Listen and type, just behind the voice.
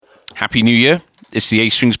Happy New Year. It's the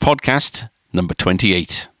A-Strings podcast, number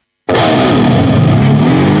 28.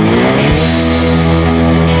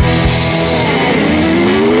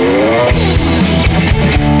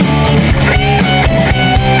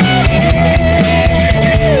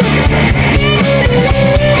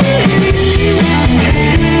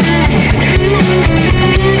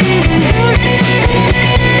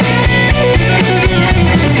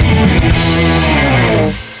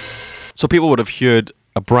 So people would have heard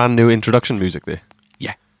a brand new introduction music there.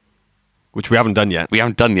 Yeah. Which we haven't done yet. We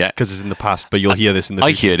haven't done yet. Because it's in the past, but you'll hear this in the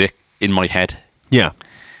future. I heard it in my head. Yeah.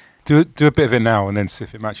 Do a bit of it now and then see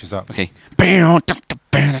if it matches up. Okay.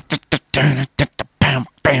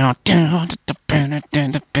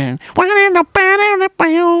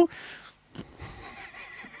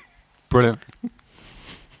 Brilliant.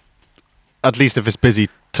 At least if it's busy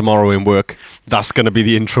tomorrow in work, that's going to be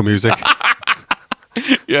the intro music.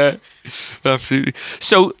 Yeah, absolutely.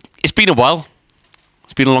 So, it's been a while.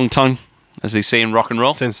 It's been a long time, as they say in rock and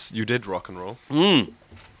roll. Since you did rock and roll.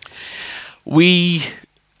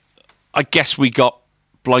 I guess we got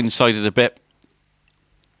blindsided a bit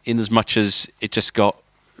in as much as it just got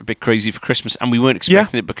a bit crazy for Christmas, and we weren't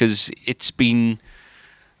expecting it because it's been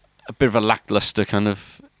a bit of a lackluster kind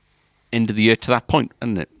of end of the year to that point,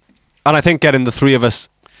 hasn't it? And I think getting the three of us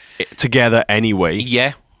together anyway.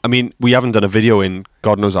 Yeah. I mean, we haven't done a video in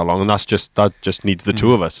God knows how long, and that just needs the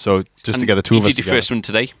two of us. So just to get the two of us together. You did your first one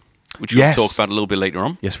today, which we'll talk about a little bit later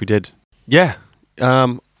on. Yes, we did. Yeah.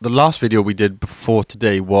 The last video we did before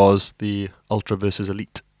today was the Ultra versus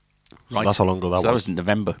Elite. So Right. that's how long ago that was. That was in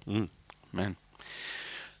November. Man.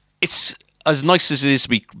 It's as nice as it is to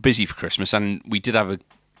be busy for Christmas, and we did have a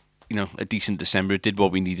decent December. It did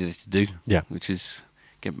what we needed it to do. Yeah. Which is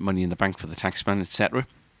get money in the bank for the taxman, etc.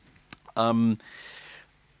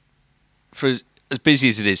 For as busy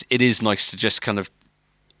as it is nice to just kind of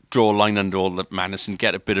draw a line under all the madness and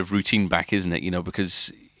get a bit of routine back, isn't it?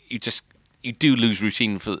 Because you do lose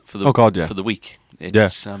routine for the for the week.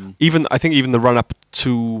 It's, I think even the run up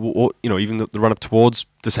to even the run up towards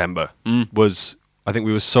December was, I think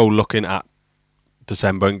we were so looking at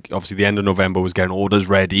December, and obviously the end of November was getting orders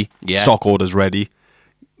ready, stock orders ready.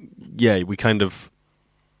 Yeah, we kind of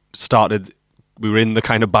started. We were in the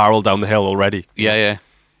kind of barrel down the hill already. Yeah.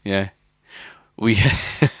 We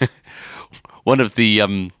one of the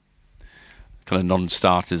kind of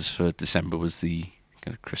non-starters for December was the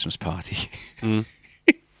kind of Christmas party.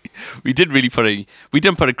 We didn't put a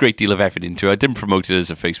great deal of effort into it. I didn't promote it as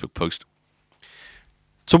a Facebook post.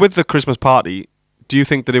 So with the Christmas party, do you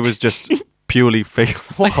think that it was just purely fake?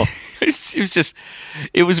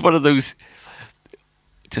 It was one of those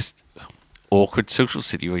just awkward social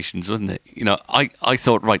situations, wasn't it? I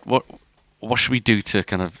thought, right, what should we do to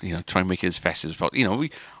kind of try and make it as festive as possible?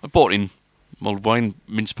 I bought in mulled wine,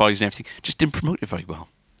 mince pies, and everything. Just didn't promote it very well,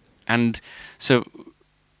 and so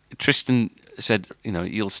Tristan said,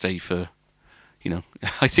 he'll stay for,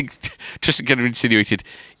 I think Tristan kind of insinuated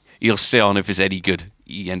he'll stay on if it's any good.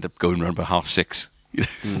 He ended up going around about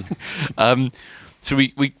 6:30. So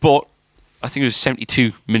we bought, I think it was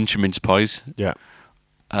 72 miniature mince pies. Yeah.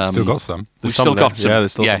 Still got some. There's still some got some. Yeah,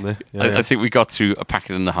 there's still some there. Yeah, I think we got through a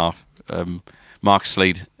packet and a half. Mark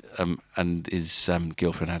Slade and his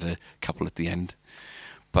girlfriend had a couple at the end.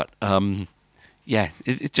 But, it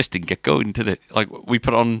just didn't get going, did it? Like, we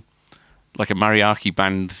put on, like, a mariachi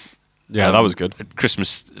band. Yeah, that was good. At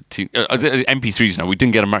Christmas MP3s now. We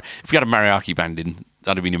didn't get if we had a mariachi band in,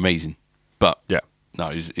 that'd have been amazing. But,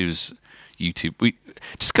 no, it was YouTube. We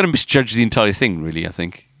just kind of misjudged the entire thing, really, I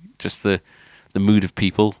think. Just the mood of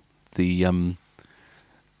people, the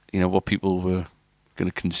what people were going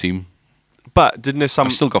to consume. But didn't it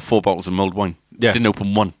I've still got 4 bottles of mulled wine. Yeah. Didn't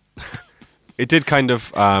open one. It did kind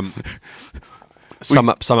of sum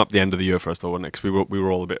up the end of the year for us, though, wasn't it? Because we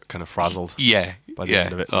were all a bit kind of frazzled. Yeah, by the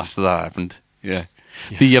end of it. After that happened. Yeah.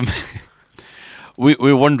 The we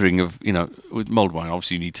were wondering with mulled wine,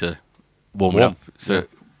 obviously you need to warm it up. So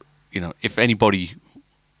if anybody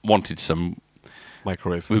wanted some.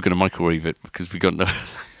 Microwave. We were going to microwave it because we got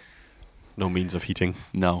no means of heating.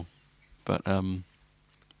 No, but there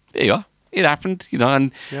you are. It happened,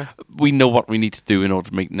 and we know what we need to do in order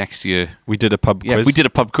to make next year. We did a pub quiz. Yeah, we did a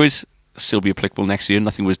pub quiz. Still be applicable next year.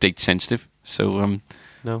 Nothing was date sensitive, so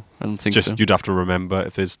no, I don't think just so. You'd have to remember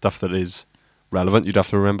if there's stuff that is relevant. You'd have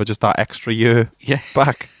to remember just that extra year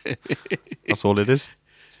back. That's all it is.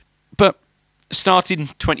 But starting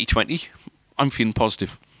 2020, I'm feeling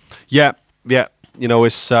positive. Yeah.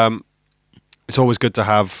 It's always good to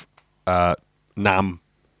have NAM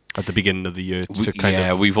at the beginning of the year to kind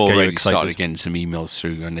of we've get you already excited. started getting some emails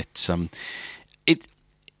through, and it's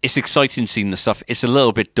it's exciting seeing the stuff. It's a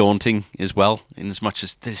little bit daunting as well, in as much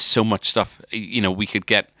as there's so much stuff. We could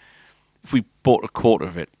get if we bought a quarter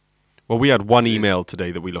of it. Well, we had one email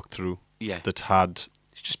today that we looked through. Yeah. That had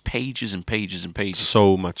it's just pages and pages and pages.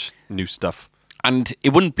 So much new stuff. And it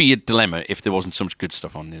wouldn't be a dilemma if there wasn't so much good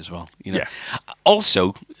stuff on there as well. Yeah.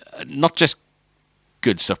 Also, not just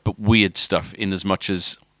good stuff, but weird stuff. In as much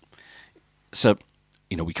as,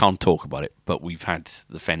 we can't talk about it, but we've had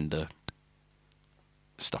the Fender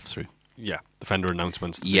stuff through. Yeah, the Fender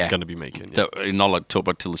announcements that they're going to be making. Yeah. That we're not allowed to talk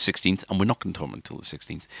about till the 16th, and we're not going to talk about until the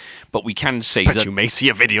 16th. But we can say but that you may see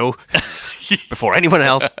a video before anyone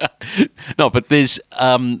else. No, but there's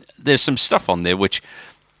some stuff on there which,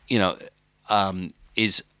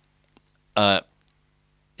 is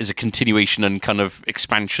a continuation and kind of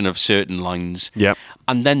expansion of certain lines. Yeah.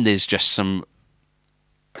 And then there's just some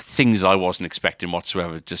things I wasn't expecting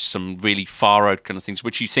whatsoever. Just some really far out kind of things,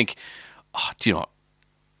 which you think, do you know what?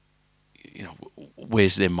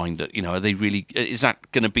 Where's their mind at? Are they really? Is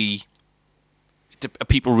that going to be? Are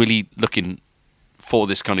people really looking for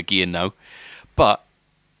this kind of gear now? But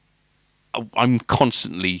I'm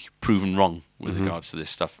constantly proven wrong with regards to this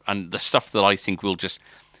stuff, and the stuff that I think will just,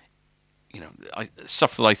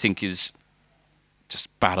 stuff that I think is just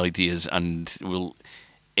bad ideas and will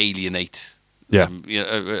alienate,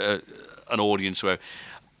 an audience where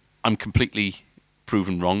I'm completely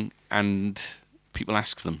proven wrong, and people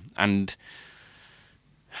ask them, and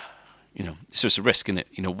so it's a risk, isn't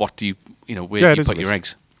it? What do you, where do you put your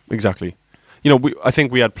eggs? Exactly. I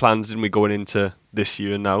think we had plans, didn't we, going into this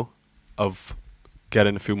year now, of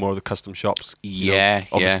getting a few more of the custom shops.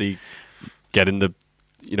 Obviously, getting the,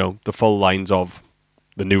 the full lines of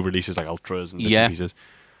the new releases like Ultras and bits and pieces.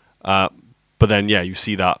 But then, you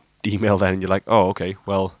see that email then, and you're like, oh, okay,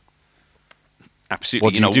 well, absolutely.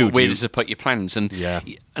 What do you do? Where does it put your plans? And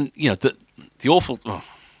the awful.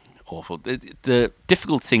 The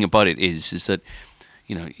difficult thing about it is that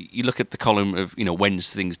you look at the column of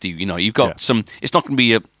when's things due. You've got some. It's not going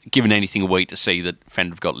to be giving anything away to say that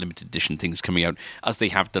Fender have got limited edition things coming out, as they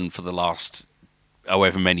have done for the last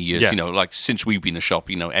however many years. Like since we've been a shop,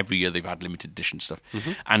 every year they've had limited edition stuff,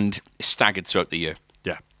 and it's staggered throughout the year.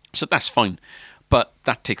 Yeah, so that's fine, but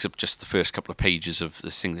that takes up just the first couple of pages of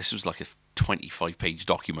this thing. This was like a 25-page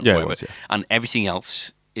document, and everything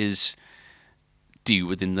else is due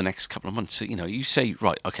within the next couple of months. So, you say,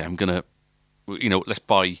 right, okay, I'm gonna, let's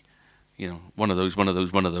buy, one of those,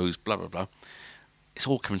 blah blah blah. It's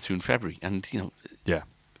all coming through in February, and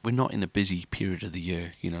we're not in a busy period of the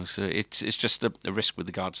year, so it's just a risk with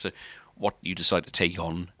regards to what you decide to take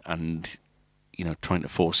on, and trying to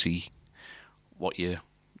foresee what your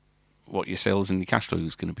sales and your cash flow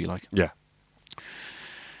is going to be like. Yeah.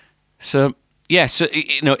 So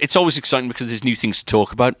it's always exciting because there's new things to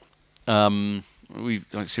talk about.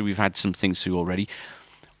 We've had some things through already.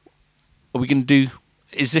 Are we going to do?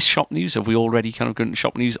 Is this shop news? Have we already kind of gone to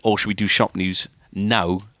shop news, or should we do shop news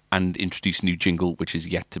now and introduce a new jingle, which is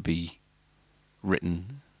yet to be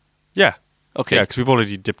written? Yeah. Okay. Yeah, because we've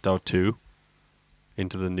already dipped out 2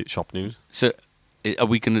 into the new shop news. So, are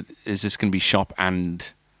we going to? Is this going to be shop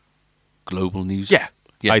and global news? Yeah.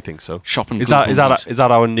 I think so. Shop and global news. Is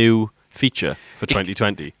that our new feature for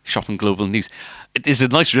 2020? Shop and global news. There's a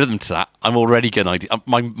nice rhythm to that. I'm already getting ideas.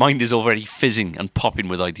 My mind is already fizzing and popping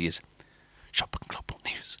with ideas. Shop and global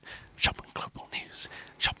news. Shop and global news.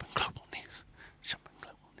 Shop and global news. Shop and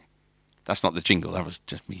global news. That's not the jingle. That was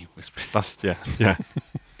just me whispering. That's yeah.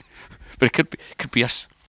 But it could be us.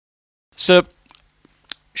 So,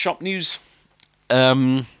 shop news.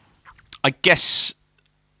 I guess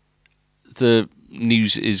the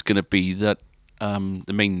news is going to be that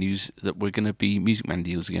the main news that we're going to be Music Man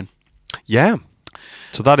deals again. Yeah.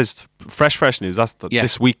 So that is fresh news. That's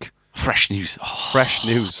this week. Fresh news. Oh, fresh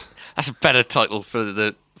news. That's a better title for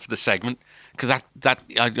the segment, because that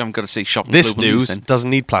I'm going to say shop and this global news news then. Doesn't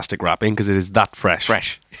need plastic wrapping because it is that fresh.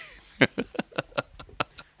 Fresh.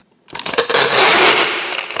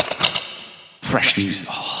 Fresh news.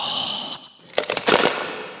 Oh.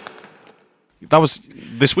 That was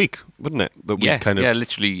this week, wasn't it? That we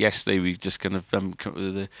literally yesterday we just kind of come up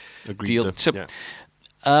with a deal.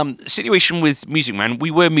 Situation with Music Man.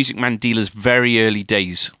 We were Music Man dealers very early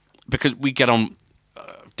days, because we get on,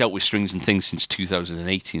 dealt with strings and things since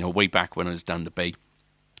 2008, way back when I was down the bay.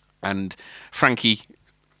 And Frankie,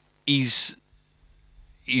 he's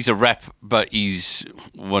a rep, but he's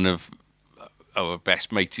one of our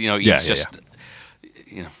best mates. He's just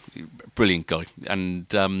brilliant guy.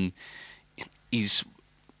 And he's,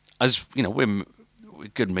 as we're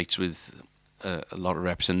good mates with a lot of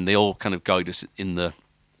reps, and they all kind of guide us in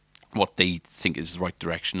what they think is the right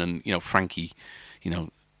direction. And Frankie,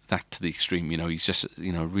 that to the extreme. He's just a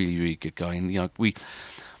really, really good guy. And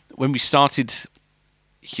when we started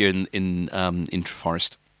here in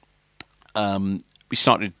Treforest, we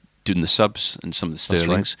started doing the subs and some of the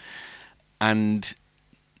Sterlings, and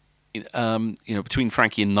between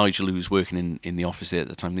Frankie and Nigel, who was working in the office there at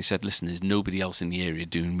the time, they said, "Listen, there's nobody else in the area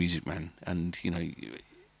doing Music Man, and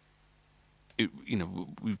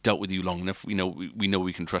we've dealt with you long enough. We know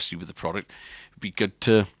we can trust you with the product. It'd be good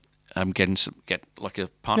to get like a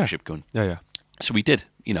partnership going." Yeah. So we did,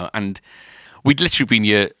 and we'd literally been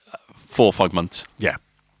here 4 or 5 months. Yeah.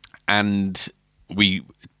 And we,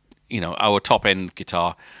 our top end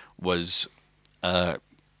guitar was a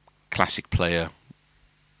classic player,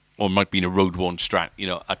 or it might have been a road worn Strat,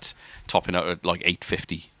 at topping out at like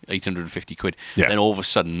 850 quid. Yeah. Then all of a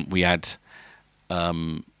sudden we had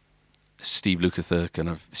Steve Lukather kind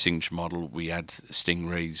of signature model. We had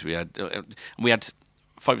Stingrays. We had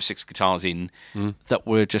 5 or 6 guitars in that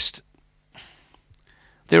were just,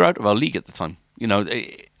 they were out of our league at the time.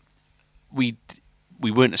 We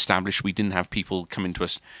weren't established. We didn't have people coming to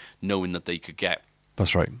us knowing that they could get.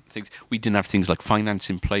 That's right. Things. We didn't have things like finance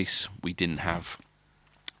in place. We didn't have.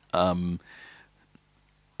 Well,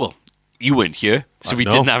 you weren't here, so we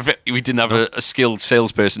didn't have a skilled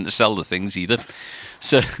salesperson to sell the things either.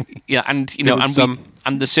 So yeah, and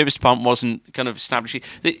and the service department wasn't kind of established.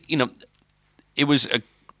 It was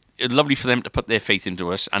lovely for them to put their faith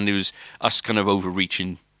into us, and it was us kind of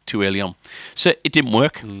overreaching too early on. So it didn't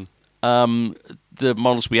work. The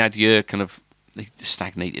models we had here kind of they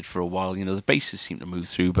stagnated for a while. The basses seemed to move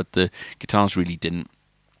through, but the guitars really didn't.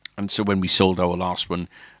 And so when we sold our last one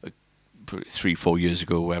 3-4 years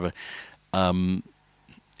ago or whatever,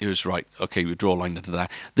 it was right. Okay, we draw a line into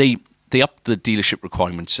that. They upped the dealership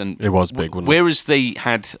requirements, and it was big. Whereas they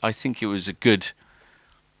had, I think it was a good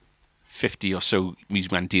 50 or so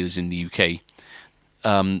Music Man dealers in the UK.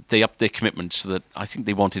 They upped their commitment so that I think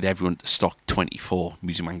they wanted everyone to stock 24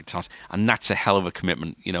 Music Man guitars, and that's a hell of a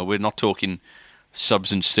commitment. We're not talking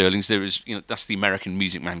subs and Sterlings. There is, that's the American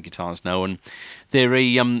Music Man guitars now, and they're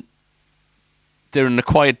an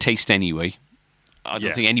acquired taste anyway. I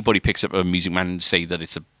don't think anybody picks up a Music Man and say that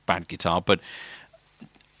it's a bad guitar, but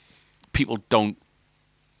people don't.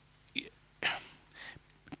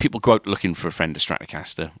 People go out looking for a Fender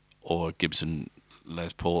Stratocaster or Gibson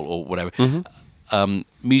Les Paul or whatever.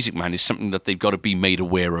 Music Man is something that they've got to be made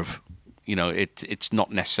aware of. It's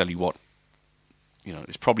not necessarily what,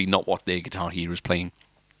 it's probably not what their guitar hero is playing.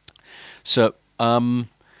 So, holding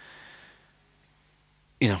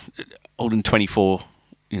 24,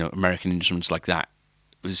 American instruments like that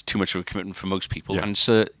was too much of a commitment for most people. Yeah. And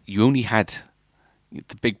so you only had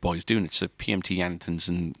the big boys doing it. So PMT Antons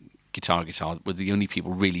and Guitar were the only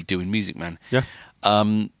people really doing Music Man. Yeah.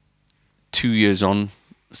 2 years on,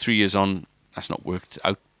 3 years on, that's not worked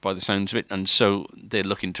out by the sounds of it, and so they're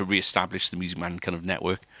looking to re-establish the Music Man kind of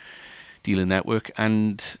dealer network,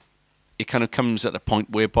 and it kind of comes at a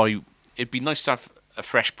point whereby it'd be nice to have a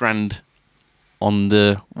fresh brand on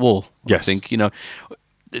the wall. Yes. I think,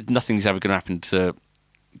 nothing's ever going to happen to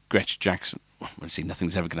Gretsch Jackson. Well, I say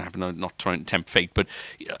nothing's ever going to happen. I'm not trying to tempt fate, but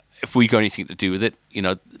if we got anything to do with it,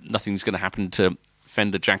 nothing's going to happen to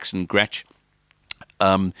Fender, Jackson, Gretsch.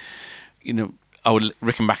 Our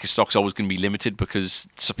Rickenbacker stock's always going to be limited because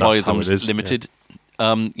supply of them is limited.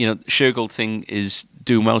 Yeah. Shergold thing is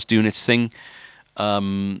doing well, it's doing its thing.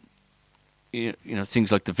 Things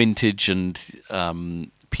like the Vintage and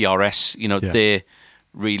PRS, they're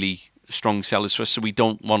really strong sellers for us, so we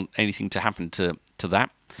don't want anything to happen to that.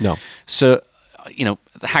 No. So, the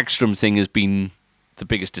Hagstrom thing has been the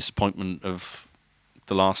biggest disappointment of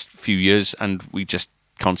the last few years, and we just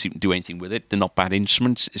can't seem to do anything with it. They're not bad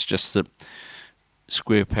instruments, it's just that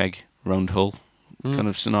square peg, round hole kind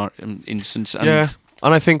of scenario instance. And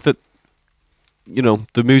and I think that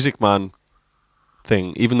the Music Man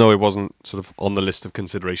thing, even though it wasn't sort of on the list of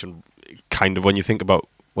consideration, kind of when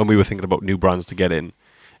we were thinking about new brands to get in,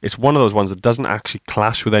 it's one of those ones that doesn't actually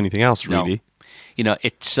clash with anything else, really. No.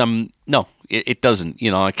 It's no, it doesn't.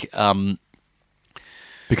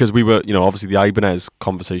 Because we were, obviously the Ibanez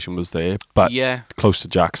conversation was there, but close to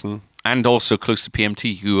Jackson. And also close to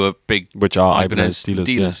PMT, who are big, which are Ibanez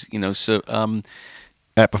dealers. So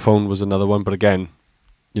Epiphone was another one, but again,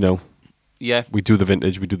 we do the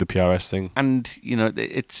Vintage, we do the PRS thing, and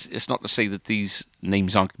it's not to say that these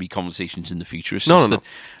names aren't going to be conversations in the future. It's no. that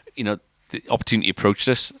the opportunity approached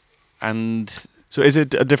us, and so is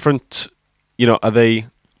it a different? Are they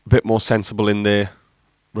a bit more sensible in their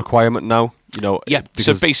requirement now? So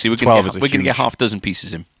basically, we're going to get half a dozen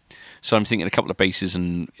pieces in. So I'm thinking a couple of basses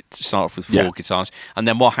and start off with 4 guitars. And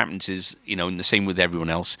then what happens is, and the same with everyone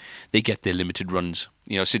else, they get their limited runs.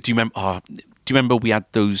 So do you remember we had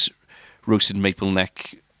those roasted maple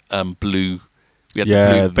neck blue? We had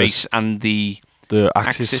the blue bass and the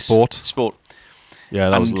Axis Sport. Sport. Yeah,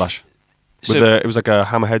 that was lush. It was like a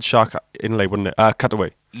hammerhead shark inlay, wasn't it?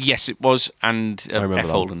 Cutaway. Yes, it was, and I remember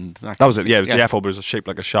F-hole. And that was it. Yeah, it was the F-hole, but it was shaped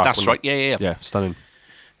like a shark. That's right. Yeah. Yeah, stunning.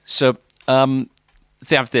 So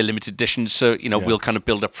they have their limited editions, so we'll kind of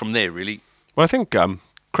build up from there, really. Well, I think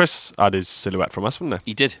Chris had his silhouette from us, wasn't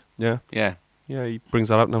He did. Yeah. Yeah. Yeah, he brings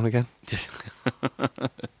that out now and again.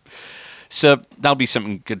 So that'll be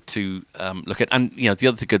something good to look at. And, the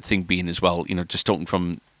other good thing being as well, just talking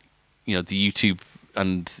from, the YouTube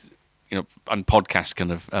and, and podcast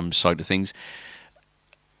kind of side of things,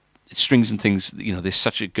 strings and things, they're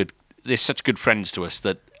such good friends to us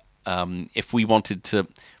that if we were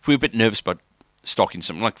a bit nervous about stocking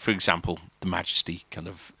something, like, for example, the Majesty kind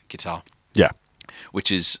of guitar. Yeah. Which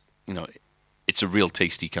is, it's a real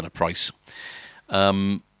tasty kind of price.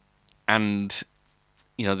 And,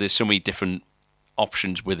 there's so many different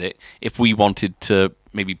options with it. If we wanted to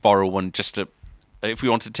maybe borrow one if we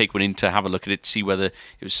wanted to take one in to have a look at it, see whether it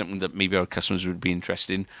was something that maybe our customers would be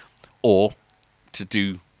interested in, or to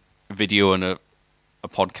do a video and a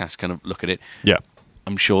podcast kind of look at it. Yeah.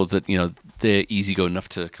 I'm sure that, they're easygoing enough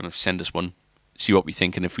to kind of send us one, see what we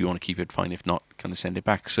think, and if we want to keep it, fine. If not, kind of send it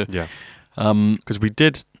back. So yeah. Because we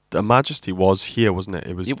did, the Majesty was here, wasn't it?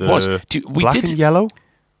 It was black and yellow?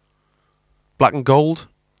 Black and gold?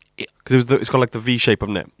 Because it's got like the V shape,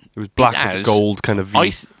 hasn't it? It was black with the gold kind of V.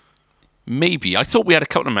 I thought we had a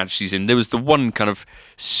couple of Majesties in. There was the one kind of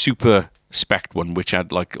super spec one, which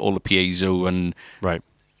had like all the piezo and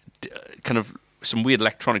kind of some weird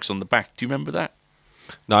electronics on the back. Do you remember that?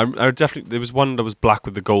 No, I definitely. There was one that was black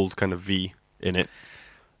with the gold kind of V in it.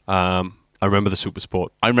 I remember the Super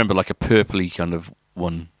Sport. I remember like a purpley kind of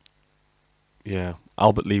one. Yeah,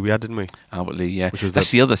 Albert Lee we had, didn't we? Albert Lee, yeah.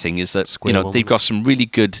 That's the other thing is that they've got some really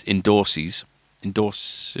good endorsers,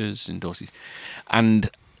 and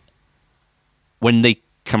when they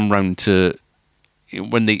come round to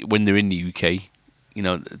when they're in the UK,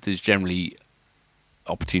 there's generally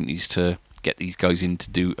opportunities to get these guys in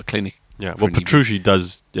to do a clinic. Yeah, well, Petrucci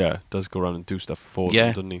does go around and do stuff for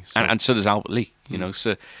them, doesn't he? So. And so does Albert Lee.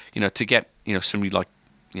 So to get somebody like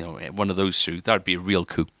one of those through, that would be a real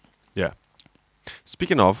coup. Yeah.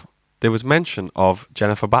 Speaking of, there was mention of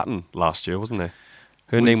Jennifer Batten last year, wasn't there?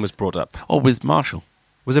 Her name was brought up. Oh, with Marshall.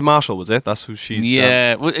 Was it Marshall? Was it? That's who she's.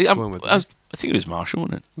 Yeah, I think it was Marshall,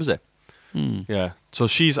 wasn't it? Was it? Yeah. So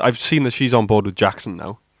I've seen that she's on board with Jackson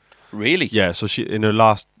now. Really? Yeah. So she in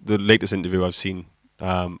the latest interview I've seen,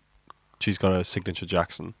 she's got a signature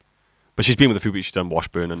Jackson, but she's been with a few people. She's done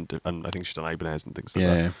Washburn and I think she's done Ibanez and things like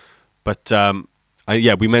that. But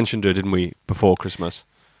we mentioned her, didn't we, before Christmas?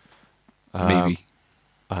 Maybe.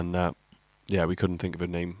 And we couldn't think of her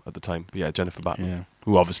name at the time. But yeah, Jennifer Batten,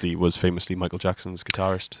 who obviously was famously Michael Jackson's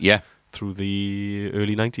guitarist. Yeah. Through the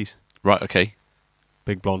early 90s. Right. Okay.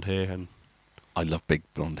 Big blonde hair and. I love big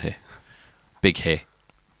blonde hair. Big hair.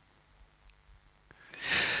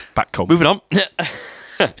 Back comb. Moving on.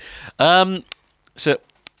 So,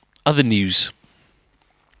 other news.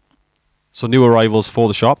 So new arrivals for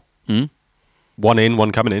the shop. Mm. One in,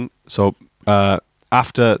 one coming in. So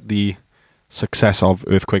after the success of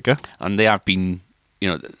Earthquaker, and they have been,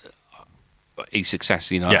 a success.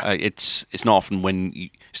 It's not often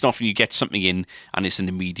you get something in and it's an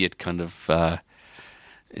immediate kind of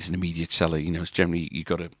it's an immediate seller. It's generally you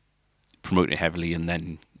got to promote it heavily and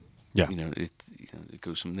then it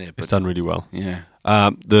goes from there. But it's done really well. Yeah.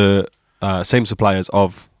 The same suppliers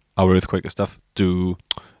of our Earthquaker stuff do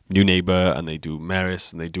New Neighbour and they do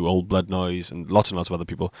Meris and they do Old Blood Noise and lots of other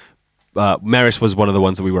people. Meris was one of the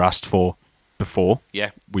ones that we were asked for before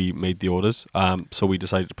we made the orders. So we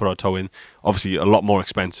decided to put our toe in. Obviously a lot more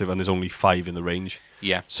expensive and there's only 5 in the range.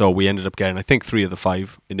 Yeah. So we ended up getting, I think, 3 of the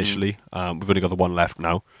 5 initially. We've only got the 1 left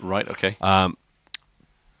now. Right, okay.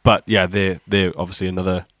 But yeah, they're obviously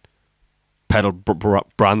another pedal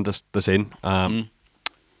brand that's in. I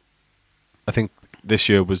think this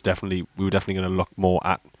year we were definitely going to look more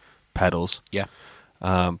at pedals. Yeah.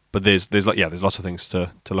 But there's lots of things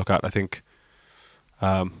to look at. I think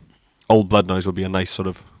Old Blood Noise will be a nice sort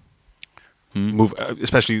of move,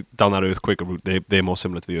 especially down that Earthquaker route. They're more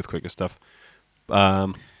similar to the Earthquaker stuff.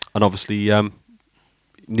 And obviously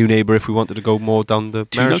New Neighbour if we wanted to go more down the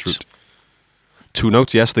Meris route. 2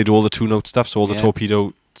 notes, yes, they do all the 2-note stuff, so all the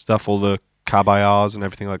torpedo stuff, all the cabayars and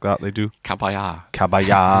everything like that they do. Cabayar.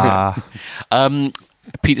 Cabaya.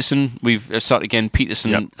 Peterson, we've started again.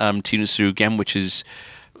 Peterson tuned us through again, which is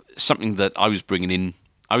something that I was bringing in.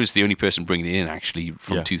 I was the only person bringing it in actually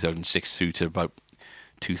from Yeah. 2006 through to about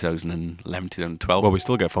 2011, 2012. Well, we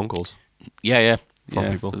still get phone calls yeah. from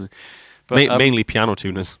yeah, people. for the- but, Mainly piano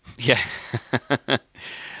tuners. yeah.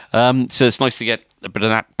 So it's nice to get a bit of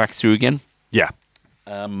that back through again. Yeah.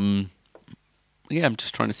 Yeah, I'm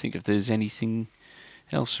just trying to think if there's anything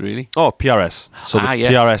else really. Oh, PRS. So the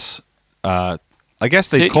yeah. PRS, I guess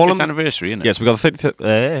they call 35th them anniversary, isn't it? Yes, we got the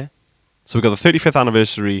 35th. So we got the 35th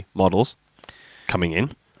anniversary models coming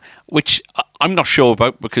in. Which I'm not sure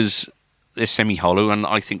about because they're semi-hollow, and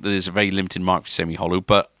I think that there's a very limited market for semi-hollow.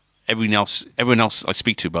 But everyone else I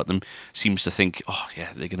speak to about them seems to think, oh yeah,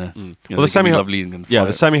 they're gonna, Well, the lovely and yeah, fly the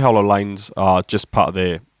it. semi-hollow lines are just part of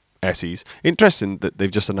their SEs. Interesting that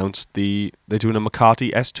they've just announced they're doing a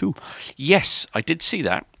McCarthy S2. Yes, I did see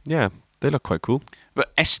that. Yeah, they look quite cool.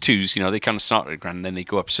 But S2s, they kind of start at grand, and then they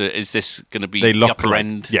go up. So is this going to be They the look upper like,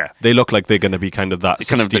 end? Yeah, they look like they're going to be kind of that.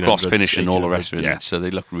 Kind of the gloss 1600, finish and all the rest of it. Yeah, So they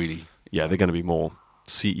look really. yeah, they're going to be more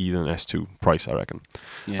CE than S2 price, I reckon.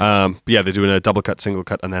 Yeah. But yeah, they're doing a double cut, single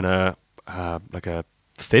cut, and then like a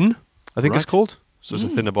thin, I think it's Right. called. So it's a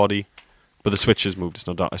thinner body, but the switch has moved. It's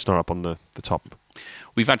not up on the top.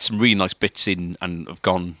 We've had some really nice bits in and have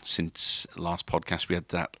gone since the last podcast. We had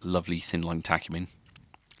that lovely thin line Tacumin.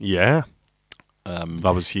 Yeah,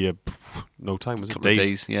 that was here. No time, was it? Couple of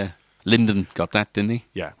days, yeah. Lyndon got that, didn't he?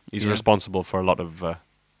 Yeah, he's Yeah. responsible for a lot of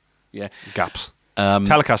Yeah. gaps. Um,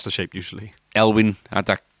 Telecaster shape usually. Elwyn had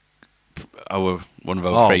that. One of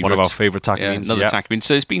our favourites. One of our favourite Yeah, Takimins. another Tacumin.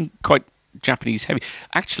 So it's been quite Japanese heavy.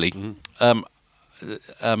 Actually,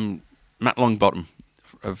 Matt Longbottom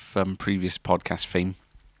of previous podcast fame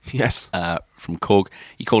Yes. from Korg,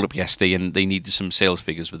 he called up yesterday and they needed some sales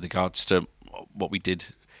figures with regards to what we did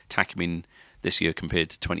Tacumin this year compared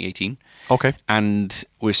to 2018. Okay. And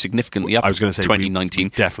we're significantly up. I was gonna say we- 2019.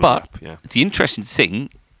 definitely but up, yeah. the interesting thing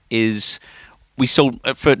is we sold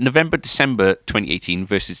for November, December 2018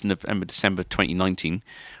 versus November, December 2019.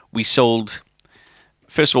 We sold.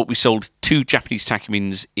 First of all, we sold 2 Japanese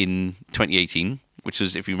Tacumins in 2018, which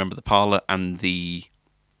was, if you remember, the Parlor and the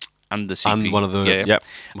CP. And one of the yep,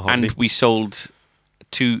 mahogany, And we sold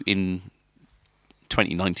 2 in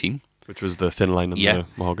 2019, which was the thin line and Yeah. the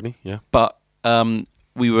mahogany. Yeah. but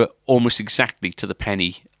we were almost exactly to the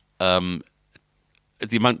penny. The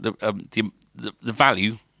amount, the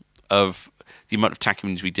value of the amount of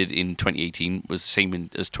Tacumins we did in 2018 was the same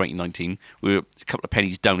as 2019. We were a couple of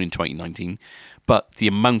pennies down in 2019, but the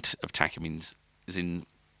amount of Tacumins is in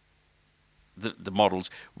the models.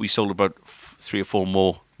 We sold about 3 or 4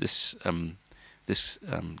 more this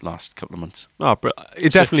last couple of months. Oh, but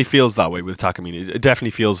it definitely feels that way with Takamine. It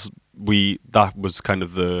definitely feels that was kind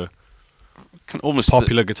of the Almost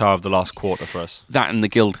popular guitar of the last quarter for us. that and the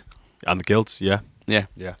Guild. And the Guilds, yeah. Yeah.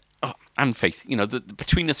 Yeah. Oh, and Faith.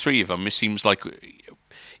 Between the 3 of them, it seems like,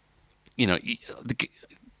 the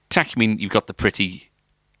Tacumin, you've got the pretty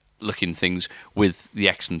looking things with the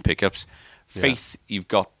excellent pickups. Faith, you've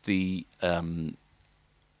got the,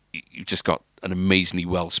 you've just got an amazingly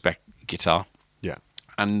well-spec guitar. Yeah.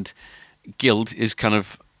 And Guild is kind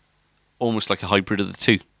of almost like a hybrid of the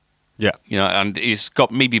 2. Yeah. And it's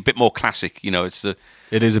got maybe a bit more classic. It's the.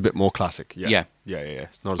 It is a bit more classic. Yeah. Yeah. Yeah.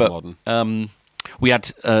 It's not But, as modern. We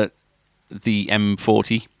had the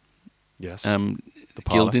M40 Yes. the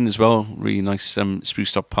Parlour. Guild in as well. Really nice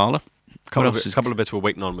spruced up Parlor. couple of bits we're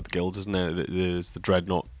waiting on with the Guilds, isn't there? There's the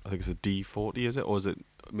Dreadnought. I think it's the D40, is it? Or is it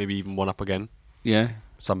maybe even one up again? Yeah.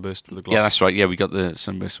 Sunburst with the gloss. Yeah, that's right. Yeah, we got the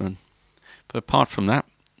Sunburst one. But apart from that,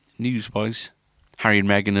 news-wise, Harry and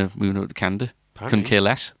Meghan are moving out to Canada. Apparently. Couldn't care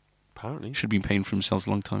less. Apparently. Should have been paying for themselves a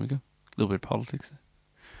long time ago. A little bit of politics.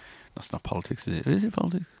 That's not politics, is it? Is it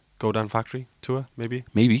politics? Go Down Factory tour, maybe.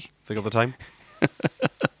 Maybe. Think of the time.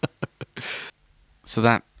 So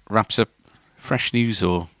that wraps up fresh news,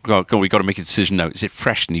 or we got to make a decision now. Is it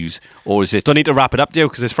fresh news, or is it Don't need to wrap it up, Joe,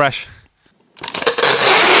 because it's fresh.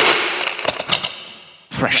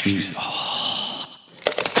 fresh news?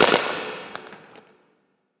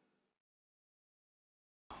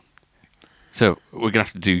 So we're gonna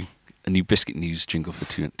have to do a new Biscuit News jingle for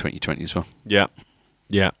 2020 as well. Yeah.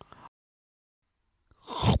 Yeah.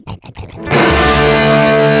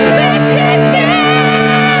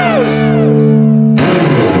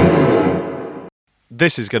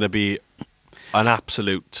 This is going to be an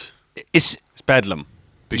absolute It's bedlam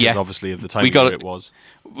because Yeah. obviously of the time We got it was.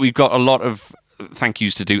 we've got a lot of thank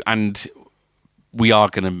yous to do, and we are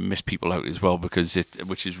going to miss people out as well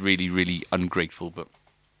which is really, really ungrateful. But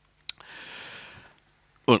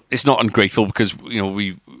well, it's not ungrateful because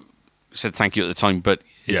we said thank you at the time, but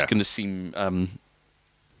it's Yeah. going to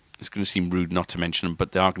seem rude not to mention them.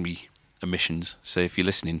 But there are going to be emissions. So if you're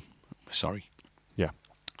listening, sorry. Yeah.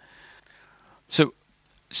 So,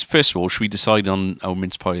 first of all, should we decide on our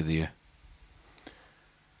mince pie of the year?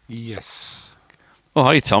 Yes. Oh,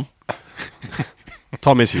 hi, Tom.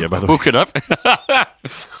 Tom is here, by the way. Woken up.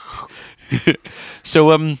 So,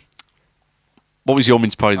 what was your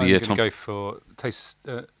mince pie of the year, I'm Tom? going to go for taste.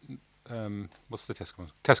 What's the Tesco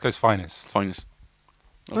one? Tesco's Finest. Finest.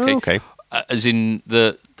 Oh, okay. As in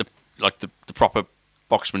the proper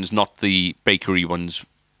box ones, not the bakery ones.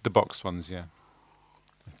 The boxed ones, yeah.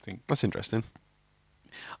 I think. That's interesting.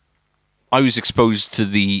 I was exposed to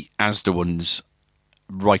the Asda ones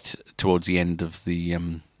right towards the end of the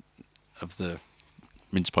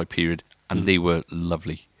mince pie period, and they were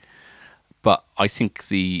lovely. But I think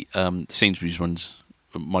the Sainsbury's ones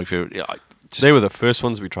were my favourite. Yeah, They were the first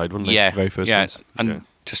ones we tried, weren't they? yeah, The very first yeah, ones. and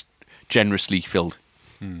just generously filled.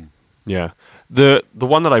 Yeah. The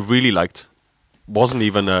one that I really liked wasn't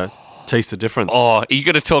even a taste of difference. Oh, are you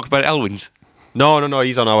going to talk about Elwyn's? No,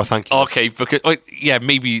 he's on our thank you list. Okay, because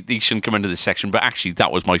maybe these shouldn't come into this section, but actually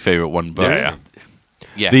that was my favourite one. But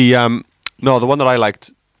yeah. The one that I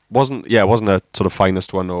liked wasn't a sort of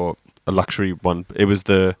finest one or a luxury one. It was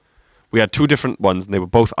we had two different ones, and they were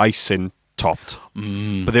both icing topped.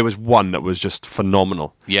 But there was one that was just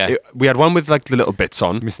phenomenal. Yeah. We had one with like the little bits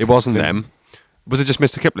on. Mr. It wasn't Kipling. them. Was it just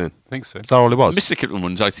Mr. Kipling? I think so. Is that all it was? Mr. Kipling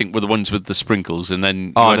ones, I think, were the ones with the sprinkles, and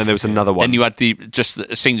then and then there was another one. Then you had the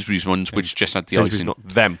Sainsbury's ones, which just had the Sainsbury's, icing. not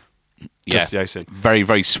them. Yeah, Just the icing. very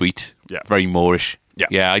very sweet. Yeah. Very Moorish.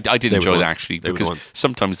 Yeah. I did They were enjoy the that ones. actually, They were the because ones.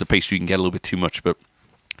 sometimes the pastry can get a little bit too much, but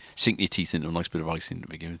sink your teeth into a nice bit of icing to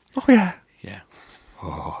begin with. Oh yeah. Yeah.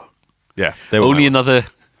 Yeah. They were Only my another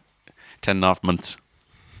 10.5 months ones.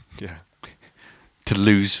 Yeah. to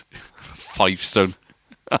lose 5 stone.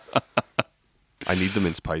 I need the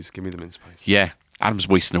mince pies. Give me the mince pies. Yeah, Adam's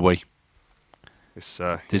wasting away. It's,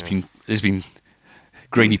 There's been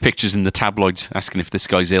grainy pictures in the tabloids asking if this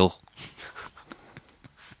guy's ill.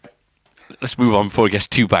 Let's move on before it gets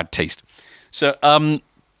too bad taste. So,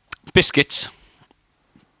 biscuits.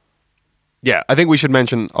 Yeah, I think we should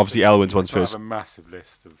mention obviously Elwyn's ones I have first. a massive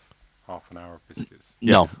list of half an hour of biscuits.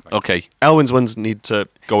 No, okay, Elwyn's ones need to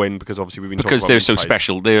go in because obviously we've been because talking they're about so mince pies.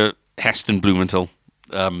 special. They're Heston Blumenthal.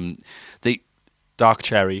 They Dark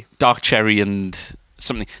cherry. dark cherry and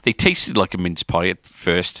something. They tasted like a mince pie at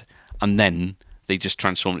first, and then they just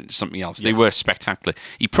transformed it into something else. They Yes. were spectacular.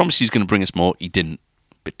 He promised he was going to bring us more. He didn't.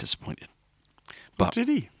 Bit disappointed. But Did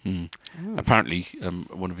he? apparently,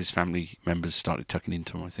 one of his family members started tucking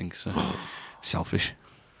into him, I think. So selfish.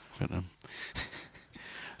 But,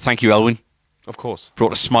 thank you, Elwyn. Of course.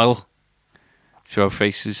 Brought a smile to our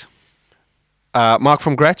faces. Mark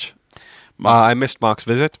from Gretsch. I missed Mark's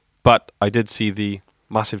visit, but I did see the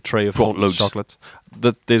massive tray of Brought Thornton's loads. chocolates.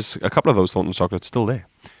 There's a couple of those Thornton's chocolates still there.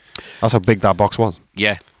 That's how big that box was.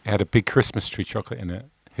 Yeah, It had a big Christmas tree chocolate in it.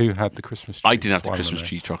 Who had the Christmas tree? I didn't have the That's why I'm Christmas on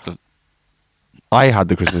tree chocolate. I had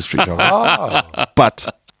the Christmas tree chocolate, there. Oh, but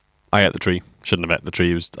I ate the tree. Shouldn't have ate the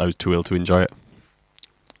tree. I was too ill to enjoy it.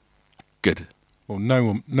 Good. well, no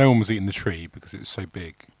one was eating the tree because it was so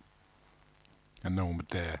big, and no one would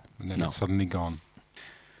dare. And then No. it's suddenly gone.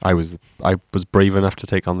 I was brave enough to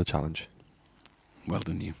take on the challenge. Well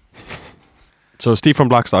done, you. So Steve from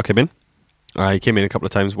Blackstar came in. He came in a couple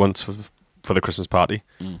of times, once for the Christmas party,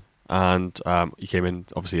 and he came in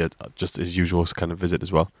obviously just his usual kind of visit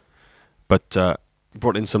as well. But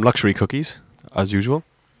brought in some luxury cookies as usual,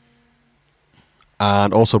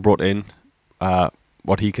 and also brought in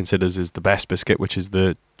what he considers is the best biscuit, which is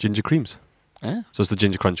the ginger creams. Yeah. So it's the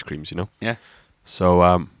ginger crunch creams, you know. Yeah.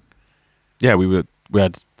 So yeah, we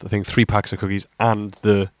had I think 3 packs of cookies and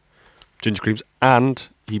the ginger creams, and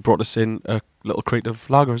he brought us in a little crate of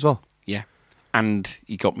lager as well. Yeah. And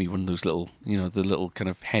he got me one of those little, the little kind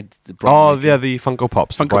of head. The Oh yeah, the Funko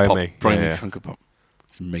Pops, the Funko Brian Pop. May. Brian May Yeah, yeah. Funko Pop.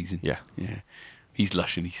 It's amazing. Yeah. Yeah. He's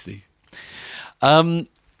lush, and he's Steve.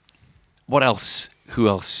 What else? Who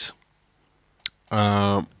else?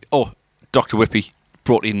 Oh, Dr. Whippy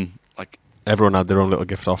brought in, like, Everyone had their own little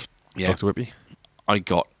gift off Yeah. Dr. Whippy. I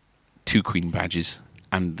got 2 Queen badges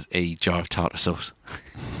and a jar of tartar sauce,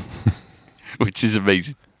 which is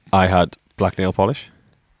amazing. I had black nail polish,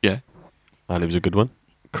 Yeah. and it was a good one.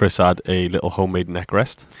 Chris had a little homemade neck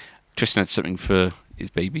rest. Tristan had something for his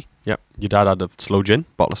baby. Yep. Your dad had a slow gin,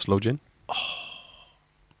 bottle of slow gin.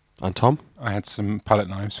 And Tom? I had some palette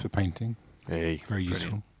knives for painting. Hey. Very useful.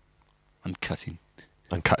 Brilliant. And cutting.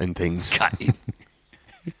 And cutting things. Cutting.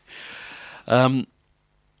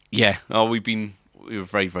 Yeah. Oh, we were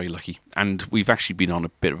very, very lucky. And we've actually been on a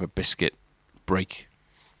bit of a biscuit break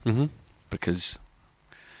Mm-hmm. because,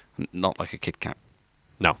 not like a Kit Kat,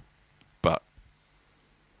 No. but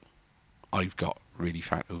I've got really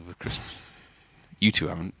fat over Christmas. You two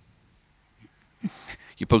haven't.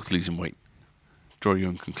 You're both losing weight. Draw your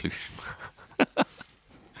own conclusion.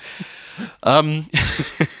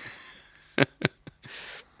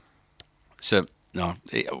 So no.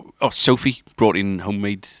 Sophie brought in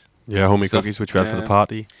homemade. Yeah, homemade stuff. cookies, which we had for Yeah. the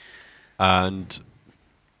party. And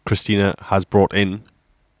Christina has brought in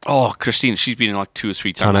Oh, Christine, she's been in like 2 or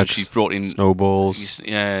 3 times. And Tannex, she's brought in snowballs.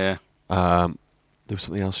 Yeah. There was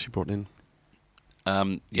something else she brought in.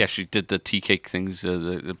 Yeah, she did the tea cake things,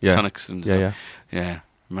 the Yeah. tonics and Yeah, stuff. Yeah,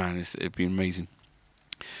 man, it'd been amazing.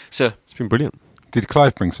 So It's been brilliant. Did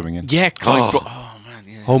Clive bring something in? yeah, Clive Oh. brought. Oh man,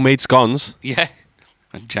 yeah, Homemade scones. yeah,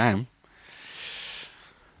 and jam.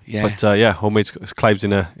 Yeah, But homemade Clive's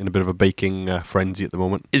in a bit of a baking frenzy at the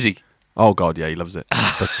moment. is he? Oh God, yeah, he loves it.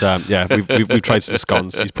 But we've tried some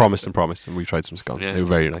scones. He's promised, and we've tried some scones. Yeah. They were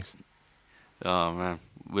very nice. Oh man,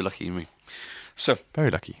 we're lucky, me. So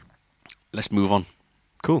Very lucky. let's move on.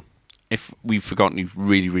 Cool. If we've forgotten you,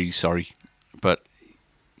 really, really sorry. But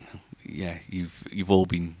yeah, you've all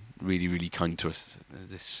been really, really kind to us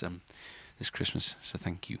this Christmas. So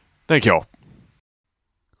thank you. Thank you all.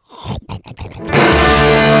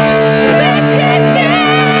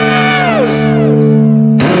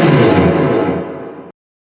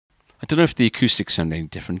 I don't know if the acoustics sound any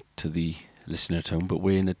different to the listener at home, but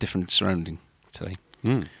we're in a different surrounding today.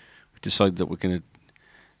 Mm. We decided that we're going to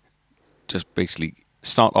just basically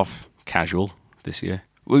start off casual this year.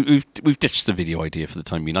 We've ditched the video idea for the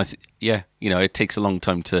time being. It takes a long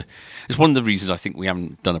time to. It's one of the reasons I think we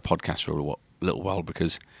haven't done a podcast for a little while,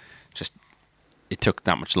 because just it took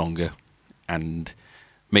that much longer, and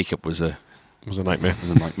makeup was a It was a nightmare.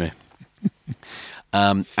 nightmare.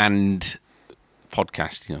 And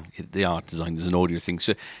podcast, they are designed as an audio thing.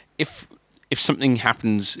 So if something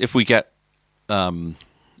happens, if we get an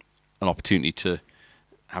opportunity to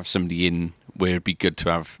have somebody in where it'd be good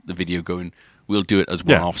to have the video going, we'll do it as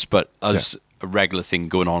Yeah. one-offs. But as a regular thing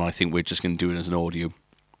going on, I think we're just going to do it as an audio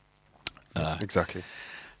Exactly.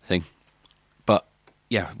 thing. But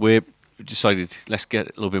yeah, we decided let's get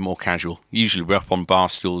a little bit more casual. Usually we're up on bar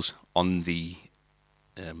stools on the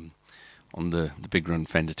big run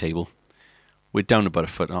fender table. We're down about a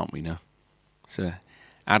foot, aren't we now? So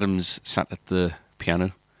Adam's sat at the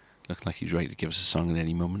piano, looking like he's ready to give us a song at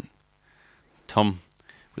any moment. Tom,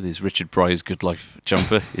 with his Richard Bryars Good Life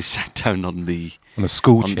jumper, is sat down on the On a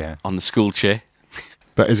school chair? on the school chair,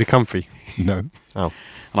 But is it comfy? No. Oh,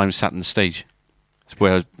 and I'm sat on the stage. It's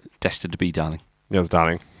where I'm destined to be, darling. yes,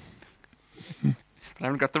 darling. But I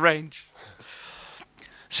haven't got the range.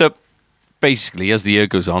 So basically, as the year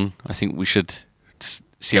goes on, I think we should just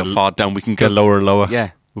see how far down we can go. Get lower and lower.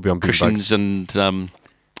 Yeah, We'll be on cushions beanbags. and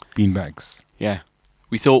Beanbags. yeah.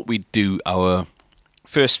 We thought we'd do our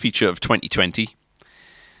first feature of 2020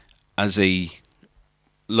 as a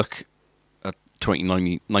look at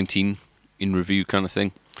 2019 in review kind of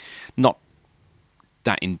thing. Not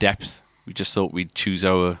that in depth. We just thought we'd choose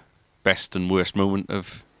our best and worst moment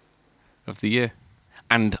of the year.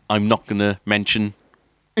 And I'm not going to mention.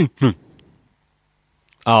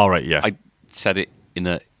 All right, yeah. I said it in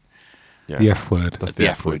a yeah. The F word. That's the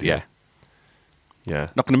F word. Yeah, Yeah.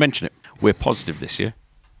 not going to mention it. We're positive this year.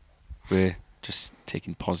 We're just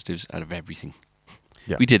taking positives out of everything.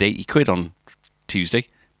 Yeah. We did 80 quid on Tuesday.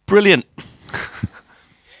 Brilliant.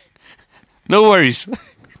 No worries.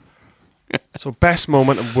 Do So best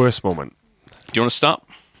moment and worst moment. you want to start?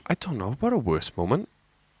 I don't know about a worst moment.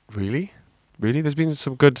 Really? There's been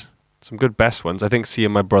some good best ones. I think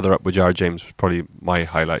seeing my brother up with Jar James was probably my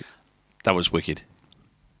highlight. That was wicked.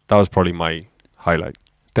 That was probably my highlight.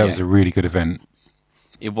 That Yeah. was a really good event.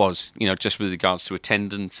 It was, just with regards to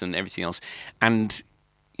attendance and everything else. And,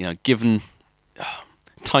 given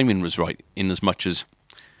timing was right in as much as,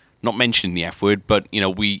 not mentioning the F word, but,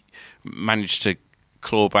 we managed to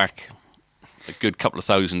claw back a good couple of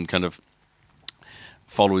thousand kind of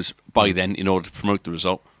followers by then in order to promote the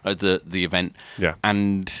result, the event. Yeah.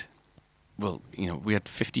 And, well, we had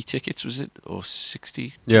 50 tickets, was it? Or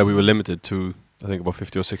 60? Yeah, we were limited to, I think, about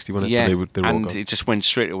 50 or 60 when Yeah, they were all and gone. it just went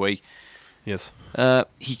straight away. Yes.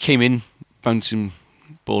 He came in, bouncing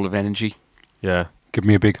ball of energy, Yeah. Give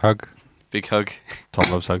me a big hug. big hug. Tom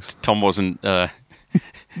loves hugs. Tom wasn't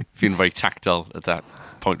feeling very tactile at that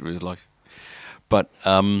point of his life. But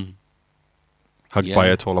Hugged Yeah. by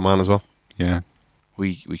a taller man as well. Yeah.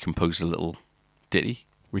 we composed a little ditty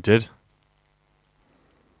We did.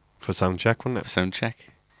 For sound check, wasn't for it? sound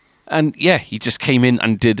check. And yeah, he just came in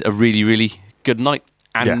and did a really, really good night.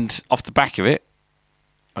 And off the back of it,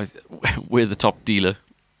 we're the top dealer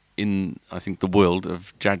in, I think, the world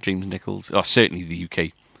of Jad James Nichols, or certainly the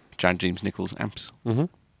UK, Jad James Nichols amps. Mm-hmm.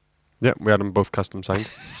 Yeah, we had them both custom signed.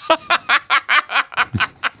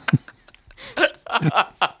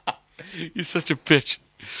 You're such a bitch.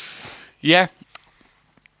 Yeah.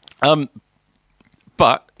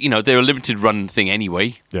 But, they're a limited run thing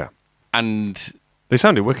anyway. Yeah. And They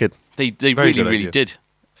sounded wicked. they Very really, good really idea.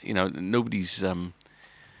 did. Nobody's...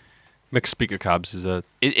 Mixed speaker cabs is a...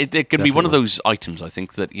 They're going to be one of Definitely. those items, I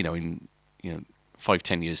think, that, in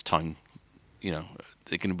 5-10 years' time, they're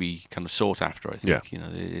going to be kind of sought after, I think. Yeah.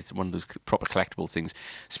 It's one of those proper collectible things,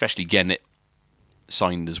 especially getting it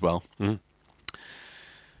signed as well. Mhm.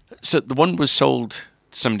 So the one was sold to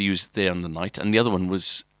somebody who was there on the night, and the other one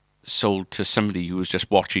was sold to somebody who was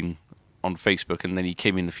just watching on Facebook, and then he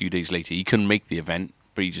came in a few days later. He couldn't make the event,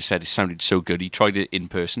 but he just said it sounded so good. He tried it in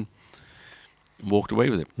person and walked away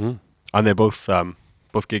with it. And they're both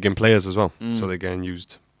gigging players as well. So they're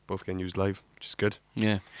both getting used live, which is good.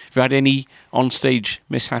 Yeah. Have you had any on-stage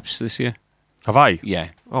mishaps this year? Have I? Yeah.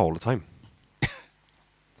 Oh, all the time.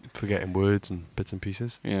 Forgetting words and bits and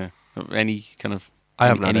pieces. Yeah. Any kind of... I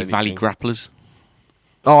haven't had any Valley anything. grapplers?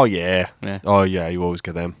 Oh, yeah. Yeah. Oh, yeah, you always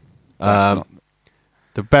get them. That's not-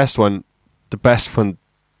 The best one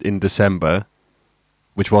in December,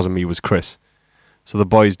 which wasn't me, was Chris. So the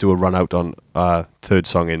boys do a run out on third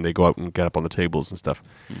song in. They go out and get up on the tables and stuff.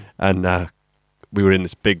 And we were in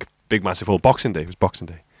this big, massive hall. Boxing Day. It was Boxing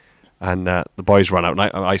Day. And the boys run out.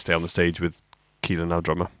 And I stay on the stage with Keelan, our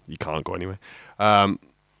drummer. You can't go anywhere.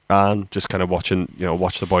 And just kind of watch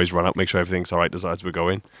the boys run out, make sure everything's all right as we're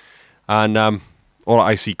going. And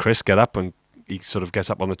I see Chris get up, and he sort of gets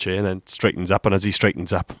up on the chair and then straightens up. And as he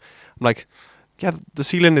straightens up, I'm like, yeah, the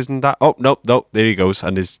ceiling isn't that... Oh, no, there he goes.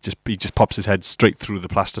 And he just pops his head straight through the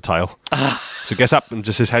plaster tile. So he gets up and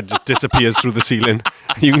just his head just disappears through the ceiling.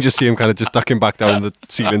 You can just see him kind of just ducking back down the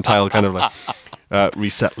ceiling tile, kind of like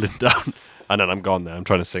resettling down. And then I'm gone there. I'm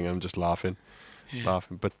trying to sing and I'm just laughing.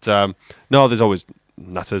 But no, there's always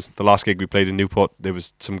nutters. The last gig we played in Newport, there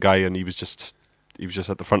was some guy and he was just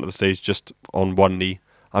at the front of the stage, just on one knee.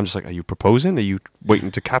 I'm just like, are you proposing? Are you waiting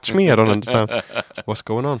to catch me? I don't understand what's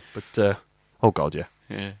going on. But... oh God, yeah.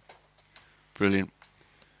 Yeah. Brilliant.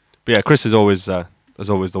 But yeah, Chris is always the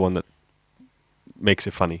one that makes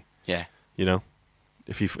it funny. Yeah.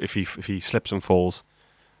 If he slips and falls,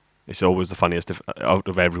 it's always the funniest out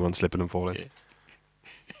of everyone slipping and falling. Yeah.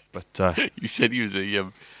 But You said he was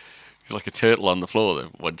like a turtle on the floor there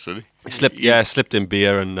once, wasn't he? slipped in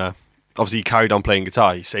beer, and obviously he carried on playing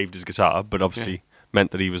guitar. He saved his guitar, but obviously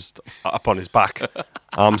meant that he was up on his back,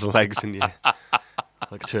 arms and legs in the air,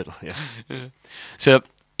 like a turtle. Yeah. So,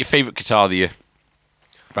 your favourite guitar that you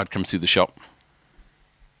had come through the shop?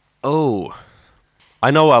 Oh, I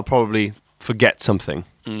know I'll probably forget something,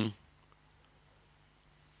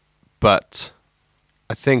 but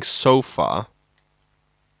I think so far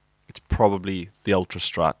it's probably the Ultra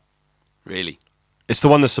Strat. Really? It's the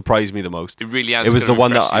one that surprised me the most. It really has. It was kind the of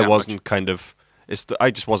one that impressed you I much? wasn't kind of.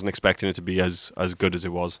 I just wasn't expecting it to be as good as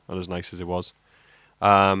it was and as nice as it was.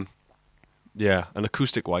 Yeah, and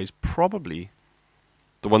acoustic wise, probably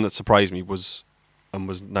the one that surprised me was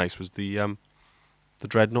nice was the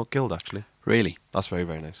Dreadnought Guild. Actually, Really? that's very,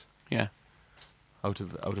 very nice. Yeah. Out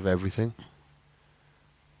of everything.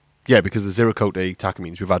 Yeah, because the Zero Coat A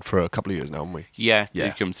Takamines we've had for a couple of years now, haven't we? Yeah, Yeah,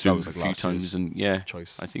 they come that through was a like few last times, year's and yeah,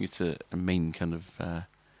 choice. I think it's a main kind of. How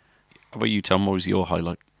about you, Tom? What was your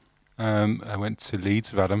highlight? I went to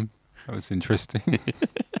Leeds with Adam. That was interesting.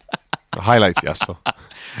 The highlights you asked for.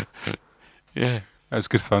 Yeah. That was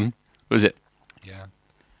good fun. Was it? Yeah.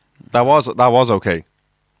 That was okay.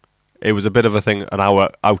 It was a bit of a thing, an hour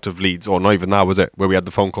out of Leeds, or not even that, was it? Where we had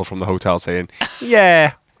the phone call from the hotel saying,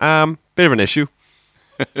 "Yeah, bit of an issue.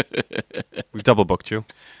 We've double booked you."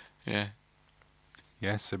 Yeah.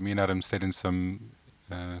 Yeah, so me and Adam stayed in some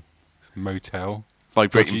motel.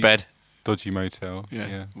 Vibrating bed. Dodgy motel. Yeah.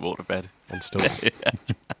 Yeah. Water bed. On stilts.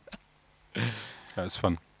 That was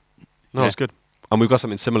fun. No, Yeah. it's good. And we've got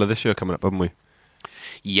something similar this year coming up, haven't we?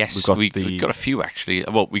 Yes, We've got we've got a few actually.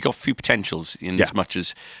 Well, we got a few potentials in Yeah. as much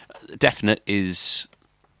as definite is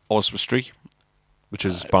Oswestry, Which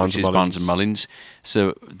is Barnes and Mullins. Barnes and Mullins.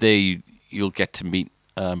 So there you'll get to meet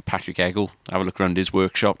Patrick Eggle, have a look around his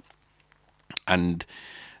workshop, and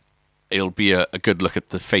it'll be a good look at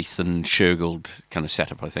the Faith and Shergold kind of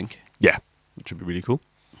setup, I think. Yeah, which would be really cool.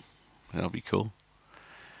 That'll be cool.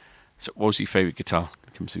 So what was your favourite guitar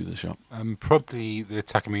that come through the shop? Probably the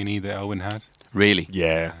Takamine that Elwyn had. Really?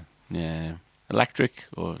 Yeah. Yeah. Electric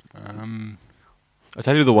or... I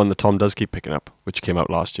tell you the one that Tom does keep picking up, which came out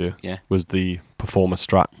last year, Yeah. was the Performer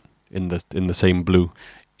Strat in the same blue,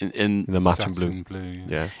 In in the matching blue. Satin blue.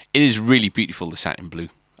 Yeah. It is really beautiful, the satin blue,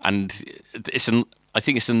 and I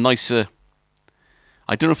think it's a nicer.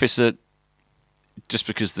 I don't know if it's just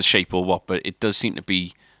because of the shape or what, but it does seem to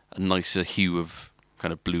be a nicer hue of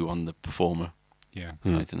kind of blue on the Performer. Yeah. I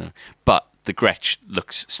don't know. But the Gretsch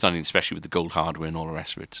looks stunning, especially with the gold hardware and all the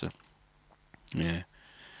rest of it. So, yeah.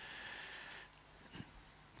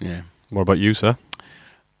 Yeah. What about you, sir?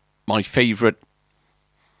 My favourite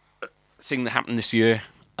thing that happened this year.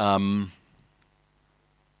 Okay,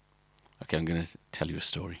 I'm going to tell you a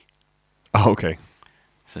story. Oh, okay.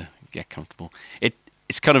 So get comfortable.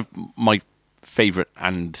 It's kind of my favourite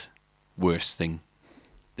and worst thing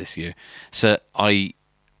this year. So we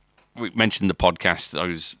mentioned the podcast. I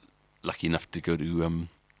was lucky enough to go to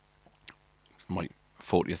my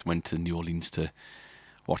 40th. Went to New Orleans to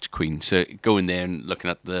watch Queen. So going there and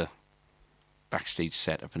looking at the backstage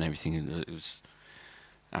setup and everything, it was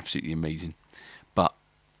absolutely amazing. But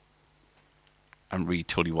I haven't really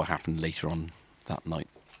told you what happened later on that night,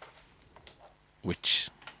 which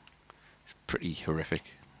is pretty horrific.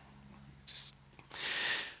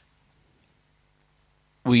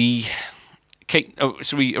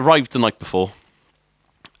 So we arrived the night before,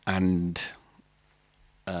 and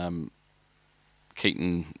Kate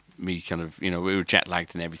and me kind of, we were jet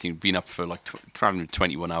lagged and everything, been up for like traveling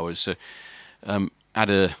 21 hours. So had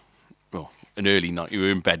an early night. We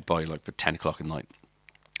were in bed by like 10 o'clock at night.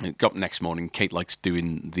 And got up the next morning. Kate likes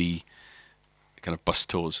doing the kind of bus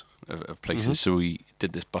tours of places. Mm-hmm. So we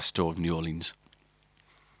did this bus tour of New Orleans,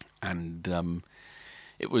 and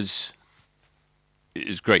it was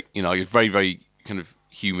great. It was very, very kind of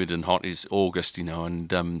humid and hot. It's August,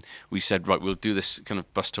 and we said, right, we'll do this kind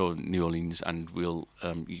of bus tour of New Orleans, and we'll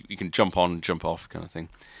you can jump on, jump off kind of thing.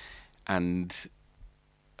 And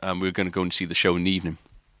we were going to go and see the show in the evening.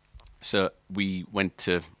 So we went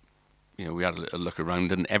to, we had a look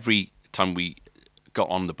around, and every time we got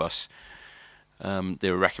on the bus,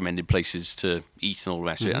 there were recommended places to eat and all the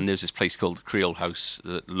rest of it. And there's this place called the Creole House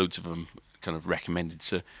that loads of them kind of recommended.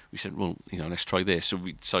 So we said, well, let's try this. So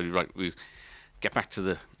we decided, right, we get back to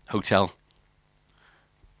the hotel,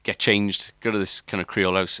 get changed, go to this kind of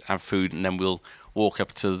Creole House, have food, and then we'll walk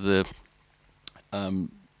up to the to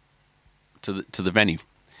the venue.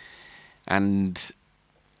 And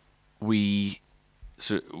we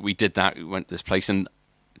did that. We went to this place, and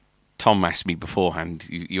Tom asked me beforehand.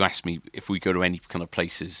 You asked me if we go to any kind of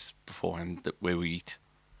places beforehand where we eat,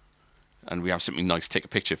 and we have something nice. Take a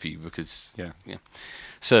picture for you because yeah.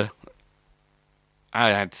 So I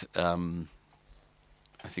had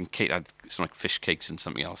I think Kate had some like fish cakes and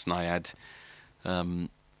something else, and I had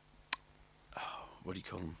what do you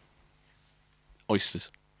call them? Oysters.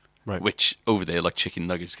 Right. Which over there, like chicken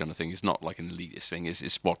nuggets kind of thing, is not like an elitist thing.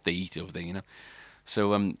 It's what they eat over there,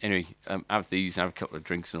 So anyway, have these, have a couple of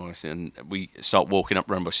drinks and all that, and we start walking up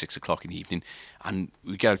around about 6 o'clock in the evening, and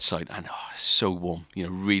we go outside, and it's so warm,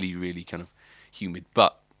 really, really kind of humid.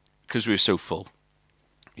 But because we were so full,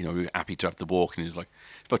 we were happy to have the walk, and it was like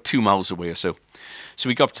it's about 2 miles away or so. So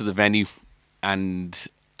we got up to the venue, and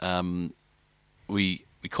we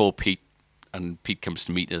call Pete. And Pete comes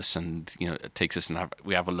to meet us, and it takes us, and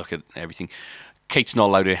we have a look at everything. Kate's not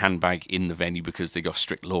allowed her handbag in the venue because they got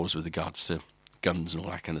strict laws with regards to guns and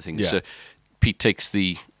all that kind of thing. Yeah. So Pete takes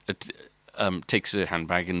takes her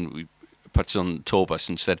handbag and we puts it on the tour bus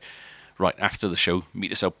and said, right, after the show,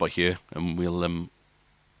 meet us out by here, and we'll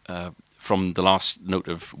from the last note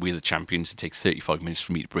of We're the Champions, it takes 35 minutes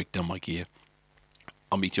for me to break down my gear.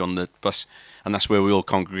 I'll meet you on the bus, and that's where we all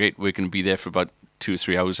congregate. We're going to be there for about 2 or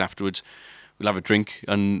 3 hours afterwards. We'll have a drink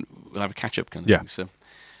and we'll have a catch up kind of thing.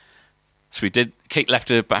 So we did. Kate left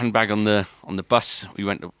her handbag on the bus. We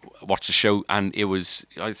went to watch the show, and it was,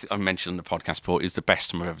 I mentioned on the podcast before, it was the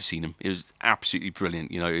best time I've ever seen him. It was absolutely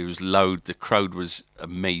brilliant. It was loud. The crowd was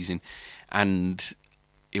amazing, and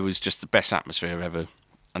it was just the best atmosphere ever,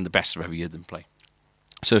 and the best I've ever heard them play.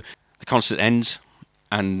 So the concert ends,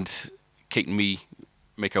 and Kate and me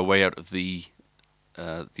make our way out of the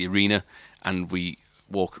arena, and we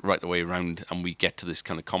walk right the way around, and we get to this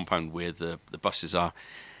kind of compound where the buses are,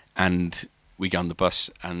 and we get on the bus,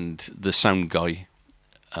 and the sound guy,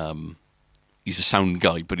 he's a sound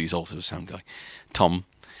guy, but he's also a sound guy, Tom,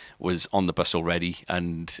 was on the bus already,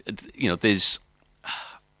 and there's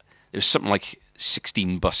something like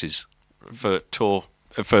 16 buses for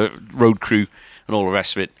road crew and all the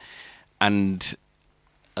rest of it, and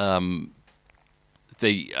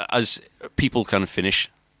they, as people kind of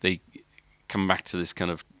finish, they come back to this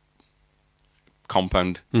kind of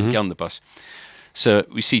compound, get on the bus. So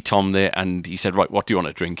we see Tom there, and he said, right, what do you want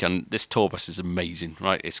to drink? And this tour bus is amazing,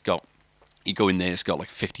 right? It's got, you go in there, it's got like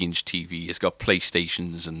 50-inch TV, it's got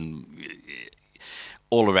PlayStations and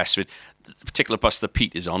all the rest of it. The particular bus that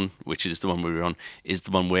Pete is on, which is the one we were on, is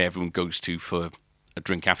the one where everyone goes to for a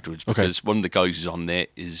drink afterwards because one of the guys who's on there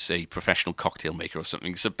is a professional cocktail maker or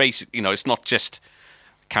something. So basically, it's not just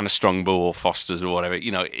kind of Strongbow or Foster's or whatever.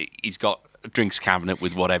 He's got a drinks cabinet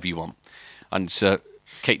with whatever you want. And so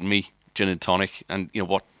Kate and me, gin and tonic, and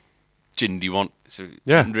what gin do you want? So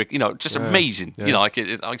Hendrick, just amazing. Yeah. Like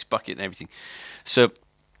an ice bucket and everything. So,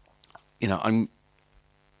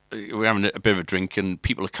 we're having a bit of a drink, and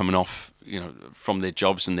people are coming off, from their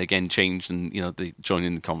jobs, and they're getting changed, and they join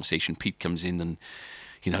in the conversation. Pete comes in, and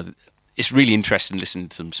it's really interesting listening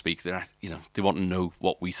to them speak. They're they want to know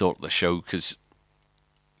what we thought of the show because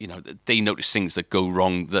they notice things that go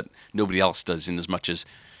wrong that nobody else does. In as much as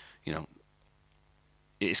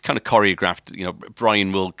it's kind of choreographed.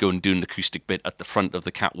 Brian will go and do an acoustic bit at the front of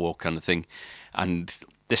the catwalk kind of thing, and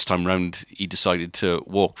this time round he decided to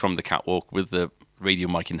walk from the catwalk with the radio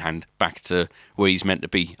mic in hand back to where he's meant to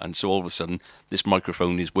be, and so all of a sudden this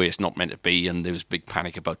microphone is where it's not meant to be, and there was big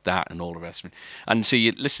panic about that and all the rest of it. And so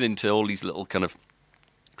you're listening to all these little kind of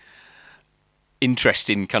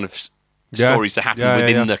interesting kind of stories that happen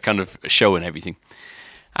within the kind of show and everything.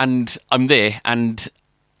 And I'm there, and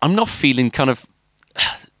I'm not feeling kind of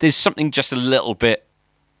there's something just a little bit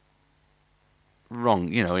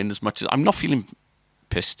wrong, in as much as I'm not feeling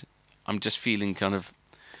pissed. I'm just feeling kind of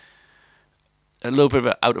a little bit of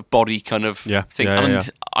an out-of-body kind of thing.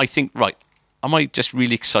 I think, right, am I just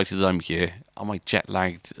really excited that I'm here? Am I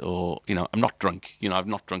jet-lagged? Or, I'm not drunk. I'm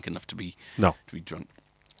not drunk enough to be drunk.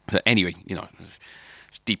 So anyway, it's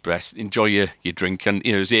deep breaths, enjoy your drink. And,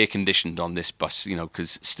 it's air-conditioned on this bus,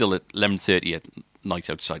 because still at 11:30 at night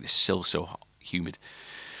outside, it's still so hot, humid.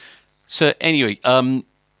 So anyway,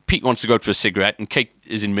 Pete wants to go out for a cigarette, and Kate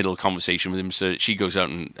is in the middle of conversation with him, so she goes out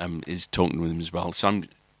and is talking with him as well. So I'm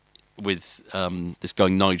with this guy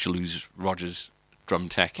Nigel, who's Roger's drum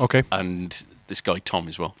tech, and this guy Tom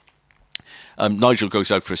as well. Nigel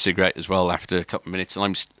goes out for a cigarette as well after a couple of minutes, and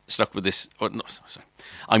I'm stuck with this.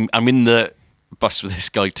 I'm in the bus with this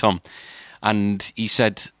guy Tom, and he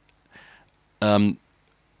said, "I'm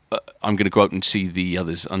going to go out and see the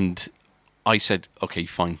others." And I said, "Okay,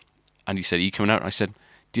 fine." And he said, "Are you coming out?" I said,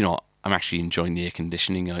 "Do you know what? I'm actually enjoying the air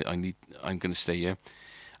conditioning. I'm going to stay here."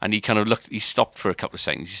 And he kind of looked, he stopped for a couple of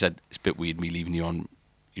seconds. He said, "It's a bit weird me leaving you on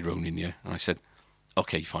your own in here." And I said,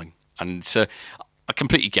 "Okay, fine." And so I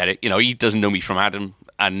completely get it. He doesn't know me from Adam,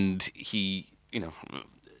 and he,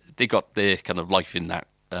 they got their kind of life in that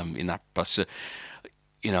bus. So,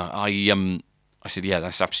 I said, "Yeah,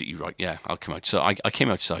 that's absolutely right. Yeah, I'll come out." So I came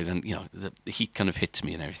outside, and, the heat kind of hits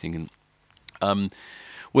me and everything. And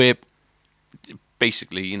we're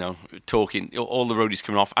basically, talking, all the roadies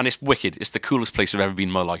coming off, and it's wicked. It's the coolest place I've ever been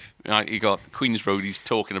in my life. You got the Queen's roadies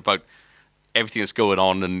talking about everything that's going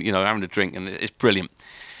on, and having a drink, and it's brilliant.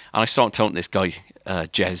 And I started talking to this guy,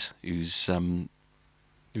 Jez, who's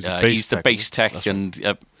he's the bass tech, and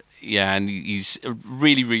and he's a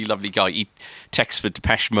really, really lovely guy. He texts for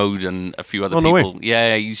Depeche Mode and a few other people. No way.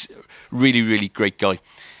 Yeah, he's really, really great guy,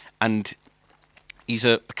 and he's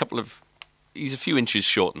a few inches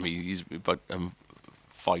short than me. He's about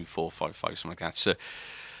 5'4", 5'5", something like that. So,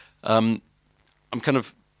 I'm kind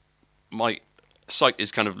of, my sight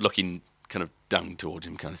is kind of looking kind of down towards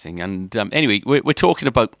him, kind of thing. And anyway, we're talking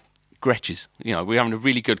about Gretches. We're having a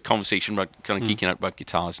really good conversation about kind of geeking out about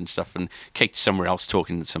guitars and stuff. And Kate's somewhere else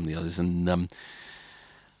talking to some of the others, and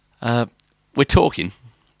we're talking,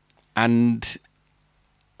 and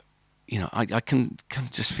I can kind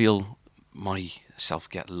of just feel myself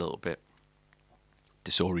get a little bit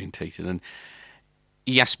disorientated, and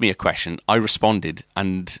he asked me a question. I responded,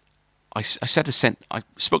 and I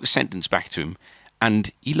spoke a sentence back to him,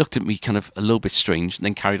 and he looked at me kind of a little bit strange, and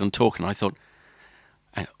then carried on talking. I thought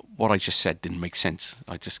what I just said didn't make sense.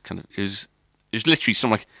 I just kind of it was literally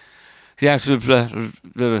something like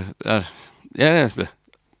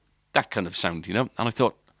that kind of sound, and I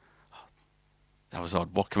thought, that was odd.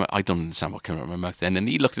 I don't understand what came out of my mouth then. And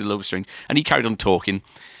he looked at it a little bit strange, and he carried on talking,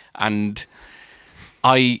 and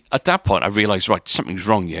at that point, I realised, right, something's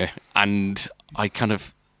wrong here, and I kind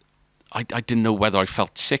of, I didn't know whether I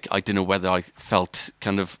felt sick, I didn't know whether I felt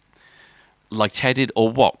kind of lightheaded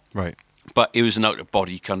or what. Right. But it was an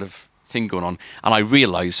out-of-body kind of thing going on, and I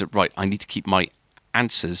realised that, right, I need to keep my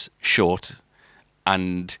answers short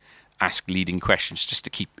and ask leading questions just to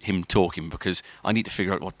keep him talking, because I need to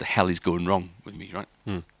figure out what the hell is going wrong with me, right?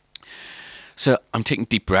 So I'm taking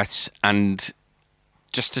deep breaths, and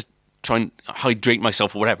just to try and hydrate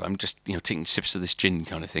myself or whatever, I'm just taking sips of this gin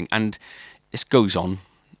kind of thing, and this goes on,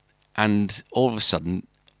 and all of a sudden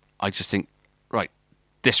I just think, right,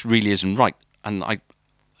 this really isn't right. And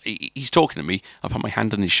he's talking to me. I put my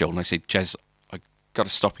hand on his shoulder and I say, "Jez, I got to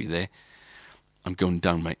stop you there. I'm going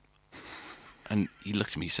down, mate." And he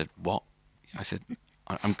looked at me, he said, what? I said,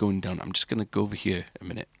 I'm going down. I'm just going to go over here a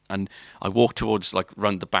minute. And I walked towards, like,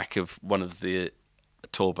 round the back of one of the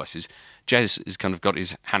tour buses. Jez has kind of got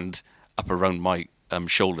his hand up around my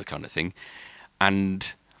shoulder kind of thing.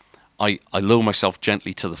 And I lower myself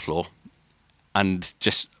gently to the floor. And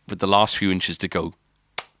just with the last few inches to go,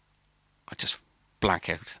 I just black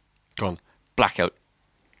out. Gone. Blackout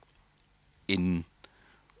in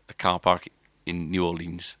a car park in New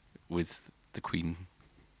Orleans with the Queen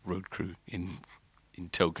road crew in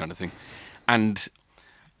tow kind of thing. And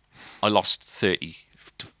I lost 30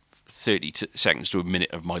 seconds to a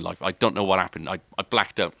minute of my life. I don't know what happened. I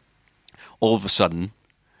blacked out. All of a sudden,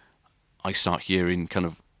 I start hearing kind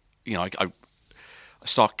of, I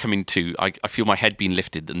start coming to. I feel my head being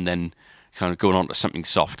lifted and then kind of going on to something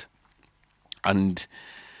soft. And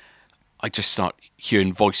I just start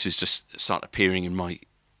hearing voices just start appearing in my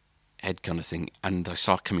head kind of thing. And I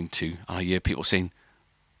start coming to, and I hear people saying,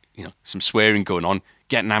 some swearing going on,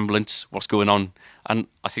 get an ambulance, what's going on? And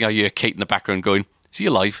I think I hear Kate in the background going, is he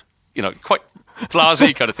alive? Quite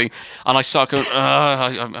blasé kind of thing. And I start going,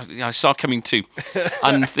 I start coming to.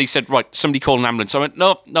 And they said, right, somebody call an ambulance. I went,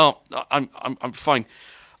 no, I'm fine.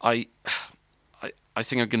 I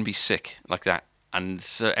think I'm going to be sick like that. And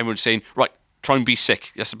so everyone's saying, right, try and be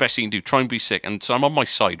sick. That's the best thing you can do. Try and be sick. And so I'm on my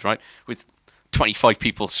side, right, with 25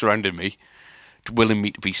 people surrounding me, willing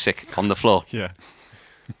me to be sick on the floor. Yeah.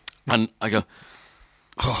 And I go,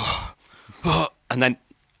 and then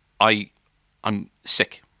I'm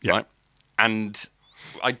sick, right? And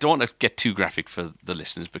I don't want to get too graphic for the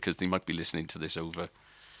listeners because they might be listening to this over,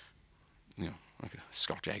 like a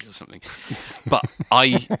Scotch egg or something. But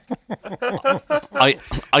I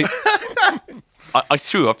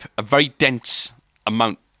threw up a very dense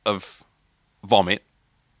amount of vomit,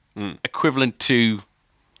 equivalent to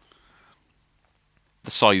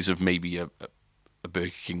the size of maybe a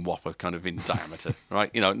Burger King Whopper kind of in diameter,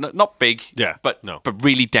 right? Not big, but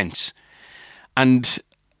really dense. And,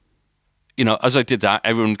 as I did that,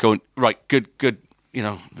 everyone going, right, good,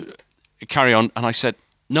 carry on. And I said,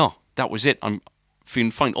 no, that was it. I'm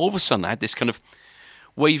feeling fine. All of a sudden, I had this kind of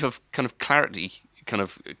wave of kind of clarity kind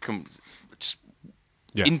of come just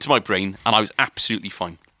into my brain, and I was absolutely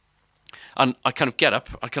fine. And I kind of get up,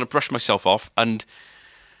 I kind of brush myself off, and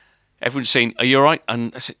everyone's saying, are you all right?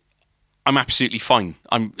 And I said, I'm absolutely fine.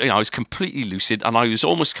 I was completely lucid, and I was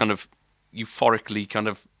almost kind of euphorically kind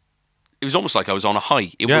of. It was almost like I was on a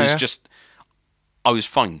high. It was just, I was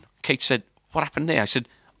fine. Kate said, "What happened there?" I said,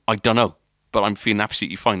 "I don't know, but I'm feeling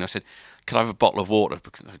absolutely fine." I said, "Could I have a bottle of water?"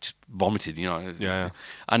 Because I just vomited,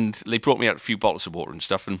 And they brought me out a few bottles of water and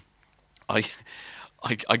stuff, and I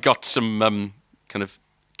got some kind of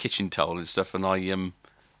kitchen towel and stuff, and I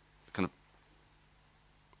kind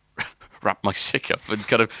of wrapped my sick up and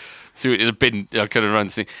kind of threw it in a bin, kind of around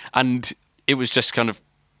the thing. And it was just kind of,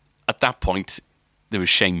 at that point, there was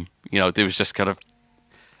shame. There was just kind of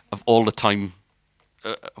all the times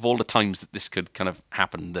that this could kind of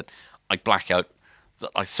happen, that I black out,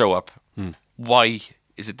 that I throw up. Why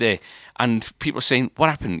is it there? And people are saying, what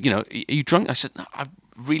happened? Are you drunk? I said, no, I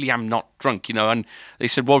really am not drunk, And they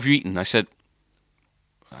said, what have you eaten? I said,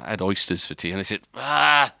 I had oysters for tea. And they said,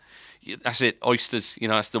 that's it, oysters.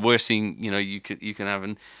 That's the worst thing, you can have.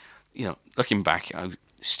 And, looking back, how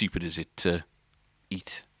stupid is it to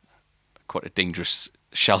eat quite a dangerous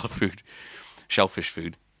shellfish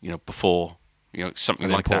food, before, something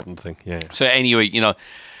like that. Important thing, yeah. So anyway,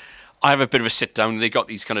 I have a bit of a sit down. They got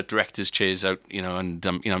these kind of directors' chairs out, and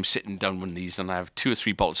I'm sitting down one of these, and I have 2 or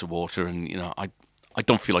 3 bottles of water, and I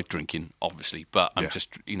don't feel like drinking, obviously, but I'm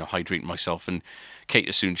just hydrating myself. And Kate,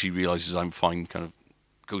 as soon as she realizes I'm fine, kind of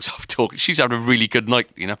goes off talking. She's had a really good night,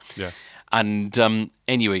 Yeah. And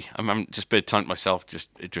anyway, I'm just a bit of time to myself, just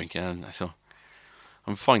drinking, and I thought,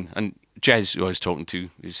 I'm fine. And Jez, who I was talking to,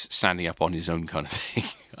 is standing up on his own kind of thing.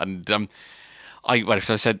 And I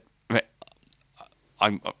said,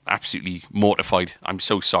 I'm absolutely mortified. I'm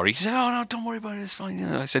so sorry. He said, oh, no, don't worry about it. It's fine.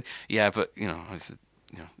 I said, yeah, but, I said,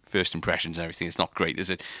 first impressions and everything, it's not great, is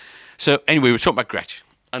it? So anyway, we were talking about Gretch.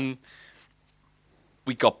 And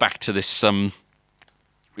we got back to this,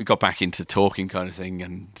 we got back into talking kind of thing.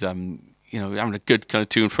 And, having a good kind of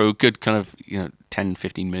to and fro, good kind of, 10,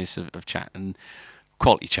 15 minutes of chat, and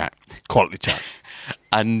quality chat. Quality chat.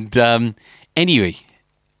 And anyway,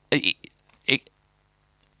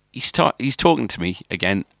 he's talking to me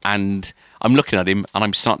again, and I'm looking at him, and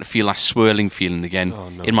I'm starting to feel that swirling feeling again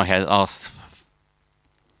in my head.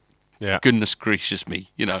 Goodness gracious me,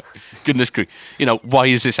 goodness gracious, why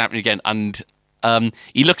is this happening again? And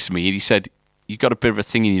he looks at me and he said, "You've got a bit of a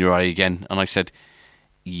thing in your eye again." And I said,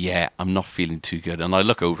 yeah, I'm not feeling too good. And I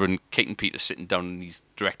look over, and Kate and Pete are sitting down in these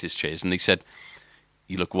directors' chairs, and they said,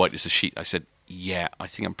 you look white as a sheet. I said, yeah, I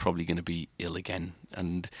think I'm probably going to be ill again.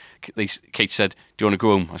 And Kate said, do you want to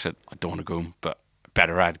go home? I said, I don't want to go home, but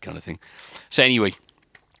better ad kind of thing. So anyway,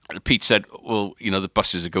 Pete said, well, the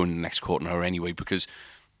buses are going in the next quarter of an hour anyway, because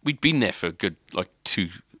we'd been there for a good,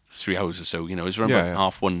 2-3 hours or so. It was around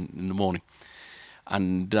about 1:30 in the morning.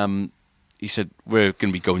 And he said, we're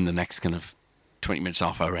going to be going the next kind of 20 minutes,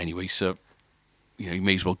 half hour anyway, so, you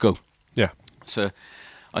may as well go. Yeah. So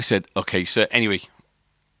I said, okay. So anyway,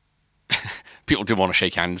 people didn't want to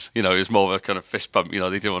shake hands. It was more of a kind of fist bump. They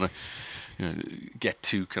didn't want to get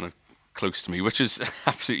too kind of close to me, which is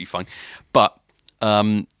absolutely fine. But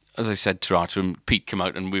as I said to Arthur, Pete came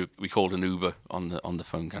out and we called an Uber on the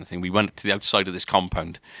phone kind of thing. We went to the outside of this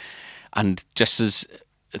compound, and just as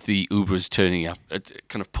the Uber was turning up, it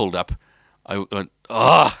kind of pulled up, I went,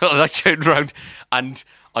 oh, I turned around and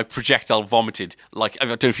I projectile vomited. I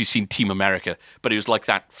don't know if you've seen Team America, but it was like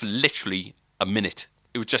that for literally a minute.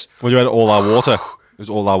 It was just... Well, you had all our water. It was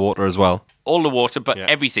all our water as well. All the water, but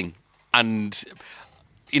everything. And,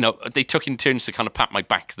 they took in turns to kind of pat my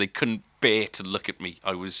back. They couldn't bear to look at me.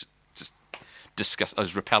 I was just disgusted. I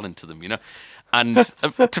was repellent to them, And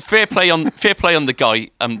to fair play on the guy,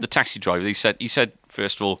 the taxi driver, he said,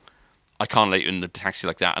 first of all, I can't let you in the taxi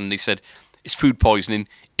like that. And they said, it's food poisoning.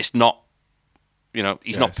 It's not,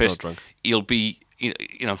 he's not pissed. Not drunk. He'll be,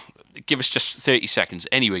 give us just 30 seconds.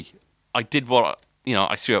 Anyway, I did what,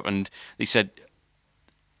 I threw up, and they said,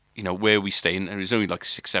 where are we staying? And it was only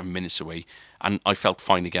 6-7 minutes away. And I felt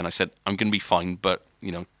fine again. I said, I'm going to be fine, but,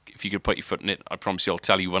 if you could put your foot in it, I promise you I'll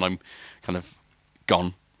tell you when I'm kind of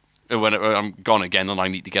gone. When I'm gone again and I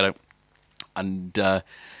need to get out. And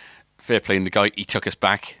fair play, and the guy, he took us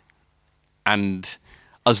back. And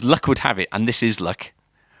as luck would have it, and this is luck,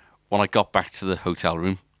 when I got back to the hotel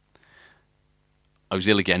room, I was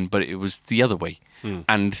ill again, but it was the other way.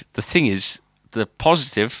 And the thing is, the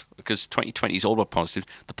positive, because 2020 is all about positive,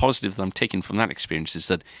 the positive that I'm taking from that experience is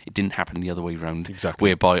that it didn't happen the other way around. Exactly.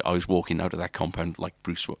 Whereby I was walking out of that compound like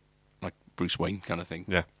Bruce Wayne kind of thing.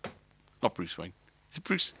 Yeah. Not Bruce Wayne. Is it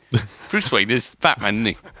Bruce? Bruce Wayne is Batman, isn't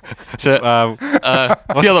he? So, the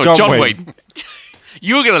other one, John Wayne.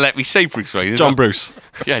 You were going to let me say Bruce Wayne. John Bruce.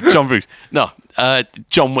 Yeah, John Bruce. No,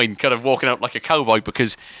 John Wayne kind of walking out like a cowboy,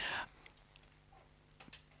 because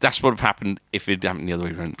that's what would have happened if it happened the other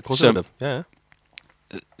way around. Of course it would have. Yeah.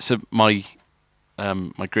 So my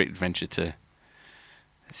great adventure to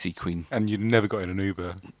see Queen. And you never got in an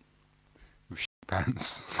Uber with shit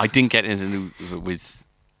pants. I didn't get in an Uber with,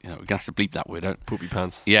 we're going to have to bleep that word out. Poopy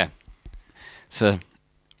pants. Yeah. So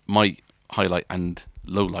my highlight and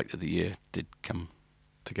low light of the year did come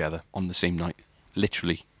together on the same night,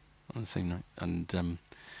 literally on the same night. And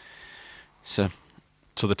so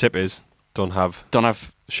the tip is, don't have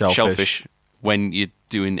shellfish when you're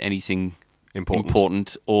doing anything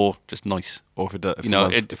important or just nice. Or if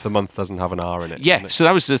the month doesn't have an R in it. Yeah, so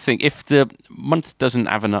that was the thing. If the month doesn't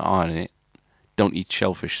have an R in it, don't eat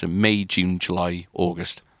shellfish. So May, June, July,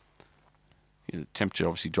 August. The temperature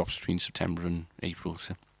obviously drops between September and April.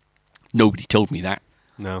 So nobody told me that.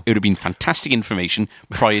 No. It would have been fantastic information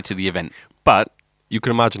prior to the event. But you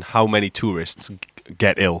can imagine how many tourists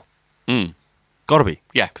get ill. Gotta be.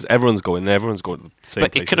 Yeah. Because everyone's going there, everyone's going to the same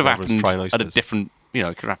But places, it could have happened trying at a different, it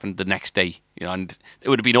could have happened the next day, and it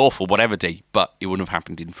would have been awful whatever day, but it wouldn't have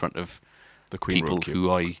happened in front of the Queen people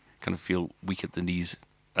who I kind of feel weak at the knees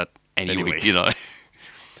at anyway.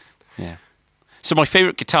 Yeah. So my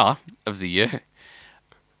favourite guitar of the year,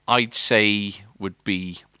 I'd say would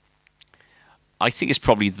be, I think it's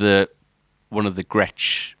probably one of the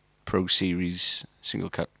Gretsch Pro Series single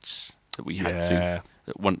cuts that we had through.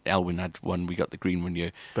 One Elwyn had one, we got the green one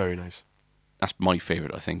year. Very nice. That's my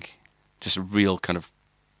favourite, I think. Just a real kind of...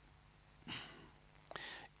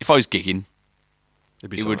 If I was gigging,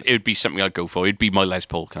 it would be something I'd go for. It'd be my Les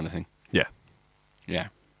Paul kind of thing. Yeah. Yeah.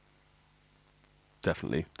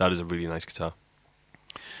 Definitely. That is a really nice guitar.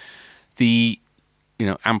 The,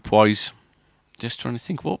 amp-wise, just trying to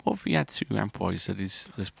think, what have we had through amp-wise that is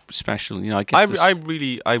special? I guess I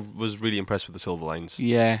was really impressed with the silver lines.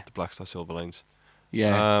 Yeah. The Black Star silver lines.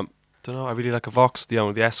 Yeah. Don't know. I really like a Vox. The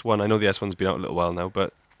S1. I know the S1's been out a little while now,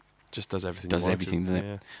 but just does everything. Does everything, doesn't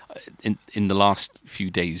it? Yeah. In the last few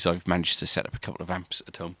days, I've managed to set up a couple of amps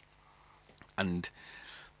at home, and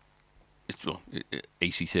it's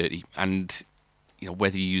AC30, and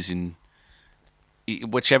whether you're using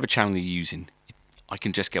whichever channel you're using, I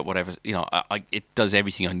can just get whatever. It does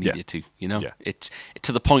everything I need it to. Yeah. It's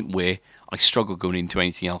to the point where I struggle going into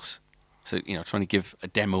anything else. So trying to give a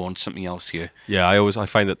demo on something else here. Yeah, I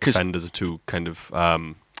find that Fenders are too kind of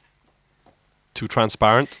too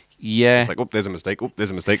transparent. Yeah, It's like, oh, there's a mistake. Oh,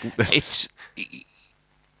 there's a mistake. Oh, there's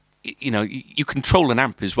you control an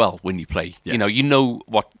amp as well when you play. Yeah. You know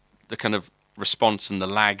what the kind of response and the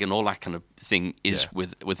lag and all that kind of thing is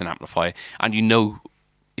with an amplifier, and you know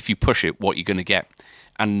if you push it what you're going to get.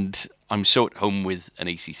 And I'm so at home with an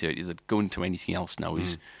AC30 that going to anything else now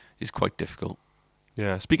is quite difficult.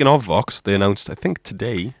 Yeah. Speaking of Vox, they announced, I think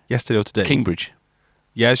yesterday or today. Cambridge.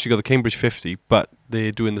 Yes, you got the Cambridge 50, but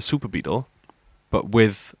they're doing the Super Beetle, but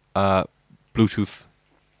with Bluetooth,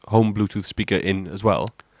 home Bluetooth speaker in as well.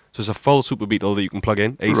 So it's a full Super Beetle that you can plug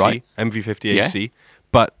in, AC, Right. MV50 Yeah. AC,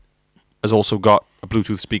 but has also got a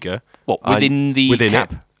Bluetooth speaker. What, within the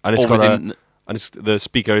cab? It. And it's Or got within- the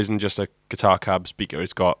speaker isn't just a guitar cab speaker,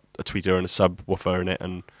 it's got a tweeter and a subwoofer in it,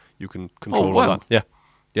 and you can control all wow. that. Yeah.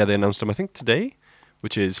 Yeah, they announced them, I think, today,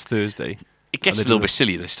 which is Thursday. It gets And a little bit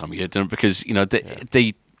silly this time of year, doesn't it? Because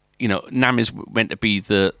they NAMM is meant to be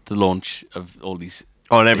the launch of all these.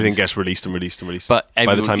 Oh, and everything things. gets released and released and released. But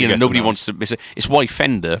by the time you get to nobody now. wants to miss it. It's why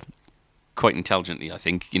Fender, quite intelligently, I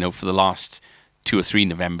think, for the last 2 or 3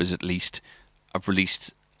 Novembers at least, have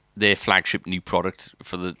released their flagship new product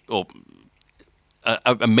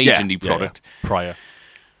a major new product prior.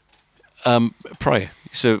 prior.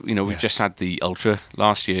 So we've just had the Ultra.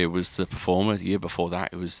 Last year it was the Performer. The year before that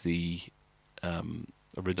it was the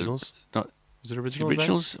Originals? not Was it the originals?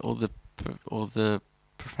 originals or the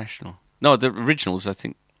Professional. No, the originals. I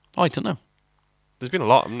think. Oh, I don't know. There's been a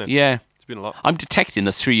lot, hasn't it? Yeah. There's been a lot. I'm detecting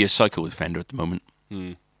a 3-year cycle with Fender at the moment.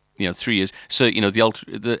 3 years. So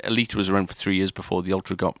the Elite was around for 3 years before the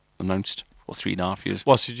Ultra got announced, or 3.5 years.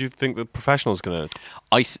 Well, so do you think the Professional's going to...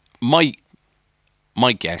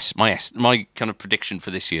 My guess, my kind of prediction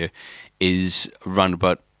for this year is around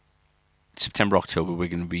about September, October. We're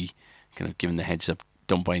going to be kind of giving the heads up.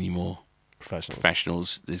 Don't buy any more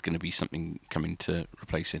Professionals. There's going to be something coming to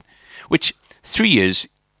replace it. Which 3 years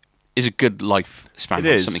is a good lifespan It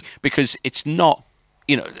on is. something, because it's not.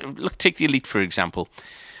 Look, take the Elite for example.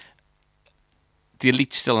 The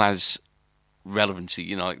Elite still has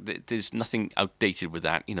relevancy. There's nothing outdated with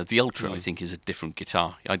that. The Ultra, I think, is a different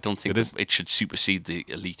guitar. I don't think It is. it should supersede the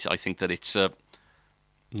Elite. I think that it's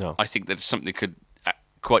No. I think that it's something that could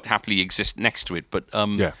quite happily exist next to it. But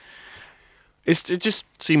Yeah. It just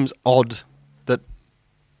seems odd that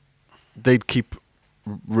they'd keep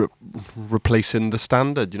replacing the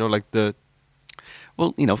standard, like the...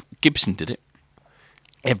 well, Gibson did it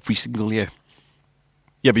every single year.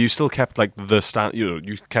 Yeah, but you still kept like the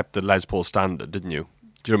you kept the Les Paul standard, didn't you?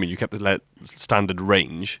 Do you know what I mean? You kept the standard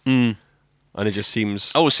range, and it just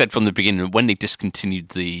seems... I always said from the beginning, when they discontinued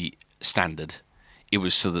the standard, it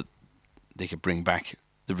was so that they could bring back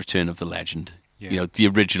the return of the legend. Yeah. The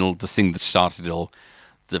original, the thing that started it all,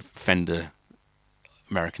 the Fender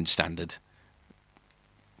American standard,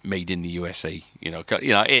 made in the USA.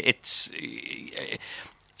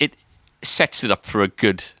 It sets it up for a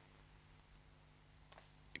good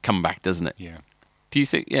comeback, doesn't it? Yeah. Do you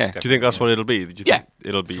think? Yeah. Do you think that's what it'll be? Do you Yeah. think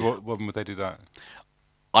it'll be... So when would they do that?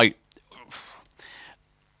 I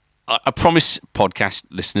promise podcast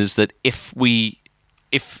listeners that if you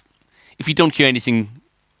don't hear anything,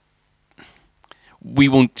 we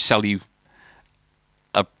won't sell you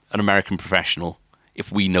an American Professional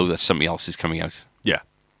if we know that something else is coming out. Yeah.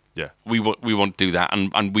 Yeah. We won't do that,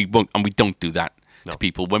 and we don't do that No. to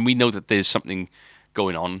people when we know that there's something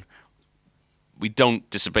going on. We don't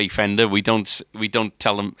disobey Fender. We don't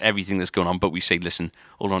tell them everything that's going on, but we say, listen,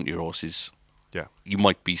 hold on to your horses. Yeah. You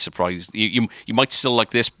might be surprised. You might still like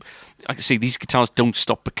this. Like I say, these guitars don't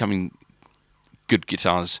stop becoming good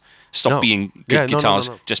guitars. Stop No. being good Yeah, no, guitars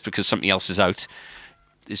no. just because something else is out.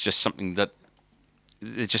 It's just something that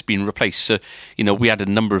they're just being replaced. So, we had a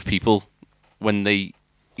number of people when they,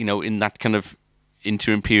 in that kind of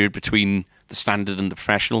interim period between the standard and the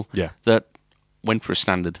Professional, Yeah. that went for a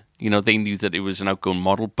standard. They knew that it was an outgoing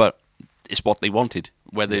model, but it's what they wanted.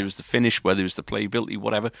 Whether it was the finish, whether it was the playability,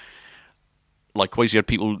 whatever. Likewise, you had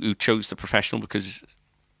people who chose the Professional because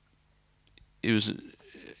it was,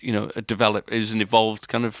 it was an evolved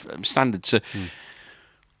kind of standard. So,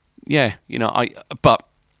 yeah, but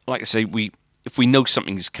like I say, if we know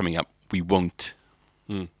something is coming up, we won't.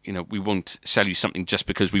 We won't sell you something just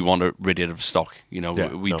because we want to rid it of stock.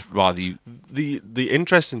 We'd rather you. The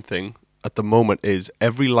interesting thing at the moment is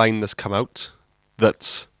every line that's come out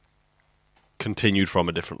that's continued from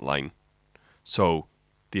a different line. So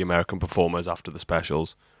the American Performers after the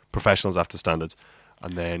Specials, Professionals after Standards,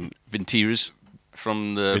 and then Venturas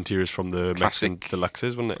from the Interiors from the classic Mexican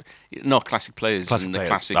Deluxes, wasn't it? No, classic players. Classic and the Players,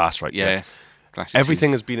 classic. that's right, yeah. Classic everything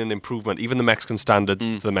series. has been an improvement. Even the Mexican standards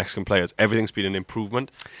to the Mexican players, everything's been an improvement.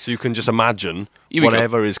 So you can just imagine Here we go.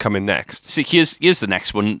 whatever is coming next. See, here's the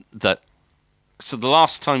next one. So the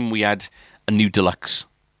last time we had a new deluxe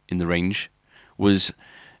in the range was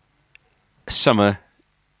summer.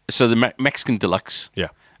 So the Mexican deluxe Yeah.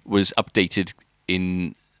 was updated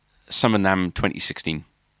in Summer NAM 2016.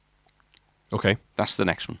 Okay. That's the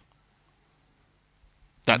next one.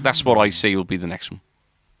 That's what I say will be the next one.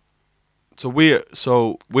 So we're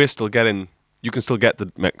still getting. You can still get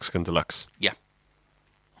the Mexican deluxe. Yeah,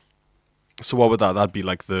 So what would that? That'd be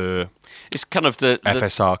like the it's kind of the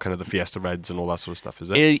FSR, kind of the Fiesta Reds and all that sort of stuff, is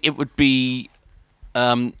it? It would be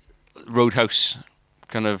Roadhouse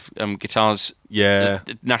kind of guitars. Yeah.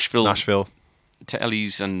 the Nashville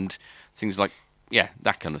Tellys and things like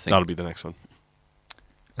that kind of thing. That'll be the next one.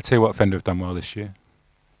 I tell you what, Fender have done well this year.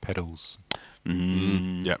 Pedals.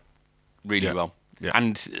 Yeah. Really Yeah. well. Yeah.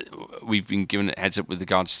 And we've been given a heads up with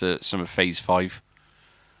regards to some of Phase 5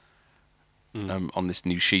 on this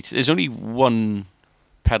new sheet. There's only one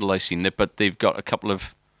pedal I've seen there, but they've got a couple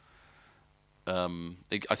of I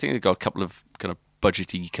think they've got a couple of kind of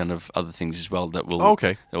budgety kind of other things as well that will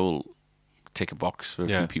Okay. that will tick a box for a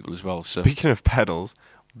Yeah. few people as well. So Speaking of pedals,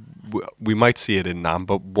 we might see it in NAMM,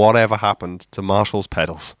 but whatever happened to Marshall's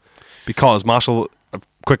pedals? Because Marshall, a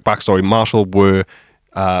quick backstory, Marshall were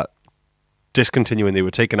discontinuing. They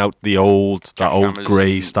were taking out that old Jackhammers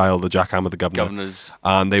grey and style, the Jackhammer, the Governors,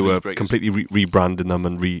 and they were Bluesbreakers. completely rebranding them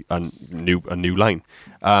and a new line.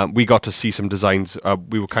 We got to see some designs.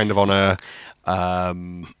 We were kind of on a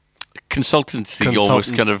consultancy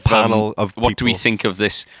almost kind of panel of what do we people. think of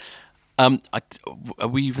this? Are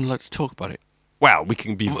we even allowed to talk about it? Well, we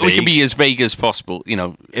can be vague. We can be as vague as possible, you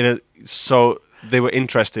know. So they were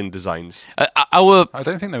interesting designs. Our I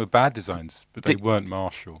don't think they were bad designs, but they weren't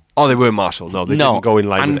Marshall. Oh, they were Marshall. No, they No, didn't go in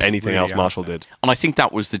line with and- anything Really else out Marshall there. did. and I think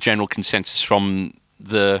that was the general consensus from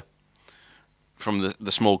the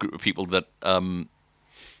small group of people that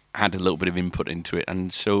had a little bit of input into it,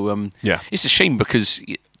 and so Yeah. it's a shame because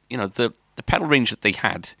you know the pedal range that they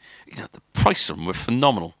had, you know, the price of them were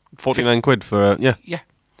phenomenal. 49 quid for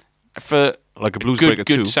For like a Blues good Breaker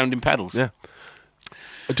 2. sounding pedals. Yeah.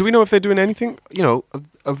 Do we know if they're doing anything? You know,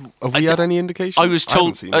 have we had any indication? I was haven't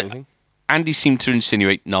told seen anything. Andy seemed to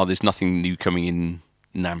insinuate, no, there's nothing new coming in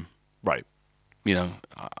NAM. Right. You know,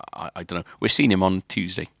 I don't know. We're seeing him on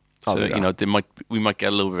Tuesday, Oh, so there you you know we might get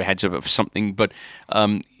a little bit of a heads up of something, but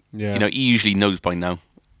Yeah. you know he usually knows by now.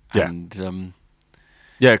 Yeah. And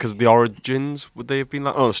Yeah, because the Origins, would they have been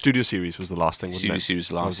like... Oh, Studio Series was the last thing, wasn't Studio it? Series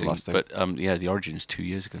That was the last thing. But yeah, the Origin's 2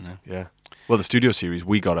 years ago now. Yeah. Well, the Studio Series,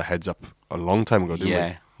 we got a heads up a long time ago, didn't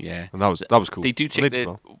Yeah, we? yeah. And that was cool. They do They take did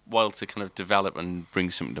a well. while to kind of develop and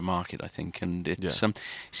bring something to market, I think, and it's Yeah. it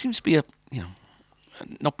seems to be a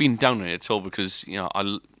not being down on it at all because you know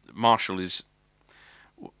Marshall is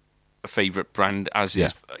a favourite brand, as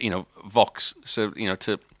is Vox. So you know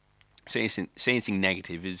to say anything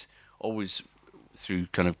negative is always through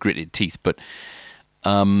kind of gritted teeth, but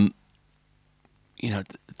you know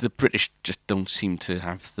the British just don't seem to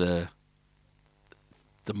have the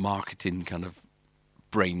marketing kind of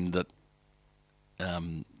brain that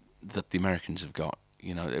that the Americans have got.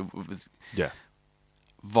 You know, with Yeah.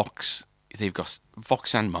 Vox,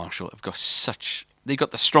 Vox and Marshall have got they've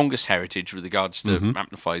got the strongest heritage with regards to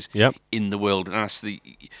amplifiers Yep. in the world, and that's the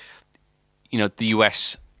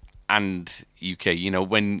US and UK. You know,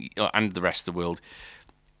 and the rest of the world.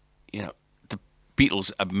 You know, the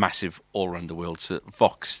Beatles are massive all around the world. So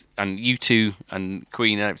Vox and U2 and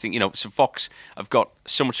Queen and everything. You know, so Vox have got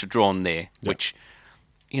so much to draw on there, which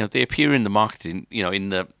you know they appear in the marketing. You know, in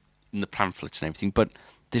the pamphlets and everything, but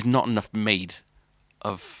there's not enough made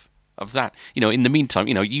of that. You know, in the meantime,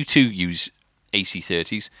 you know, U2 use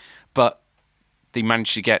AC30s, but they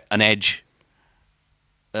managed to get an Edge.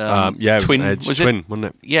 Yeah, it was twin, an Edge was twin, it? wasn't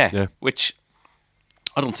it? Yeah, which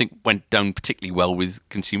I don't think went down particularly well with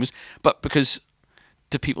consumers, but because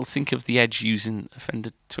do people think of the Edge using a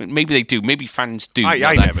Fender twin? Maybe they do. Maybe fans do. I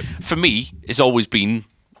know that. never. For me, it's always been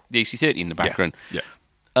the AC30 in the background. Yeah.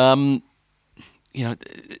 You know,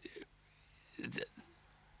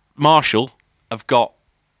 Marshall have got,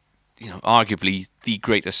 you know, arguably the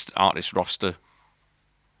greatest artist roster.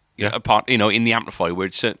 Yeah. Apart, you know, in the amplifier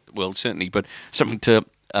world, certainly, but something to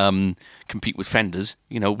compete with Fenders,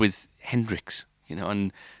 you know, with Hendrix, you know,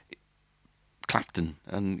 and Clapton,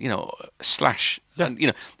 and you know, Slash, and you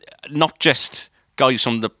know, not just guys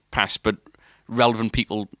from the past, but relevant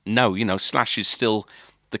people now. You know, Slash is still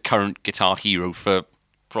the current guitar hero for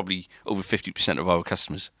probably over 50% of our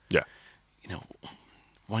customers. Yeah. You know,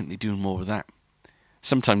 why aren't they doing more with that?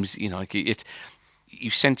 Sometimes, you know, like you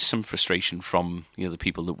sense some frustration from the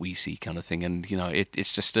people that we see, kind of thing, and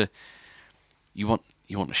it's just you want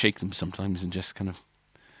to shake them sometimes and just kind of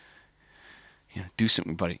do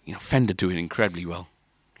something about it. Fender do it incredibly well.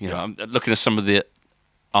 I'm looking at some of the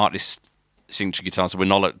artist signature guitars that we're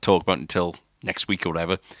not allowed to talk about until next week or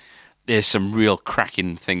whatever. There's some real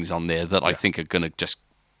cracking things on there that I think are going to just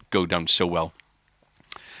go down so well.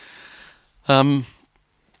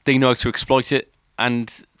 They know how to exploit it,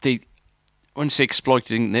 and when you say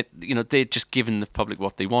exploiting it, they're just giving the public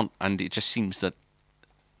what they want, and it just seems that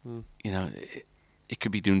it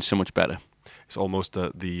could be doing so much better. It's almost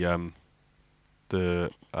the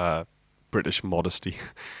British modesty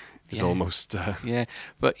is almost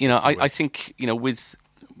but I think with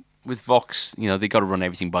Vox, they got to run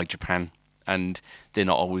everything by Japan, and they're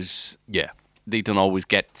not always they don't always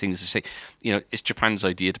get things to say. It's Japan's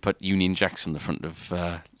idea to put Union Jacks on the front of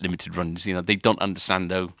limited runs. They don't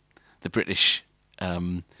understand how the British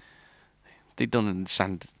they don't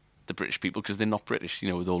understand the British people because they're not British.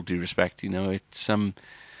 With all due respect, it's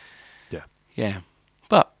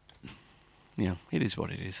but it is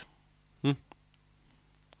what it is.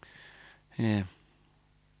 Yeah.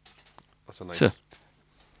 That's a nice. So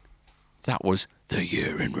that was the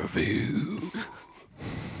year in review.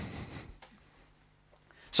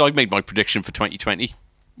 So I've made my prediction for 2020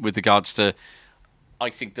 with regards to, I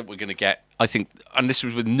think that we're going to get, and this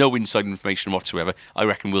was with no inside information whatsoever, I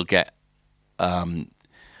reckon we'll get a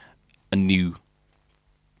new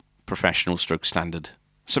professional stroke standard,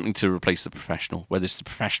 something to replace the professional, whether it's the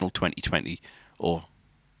professional 2020 or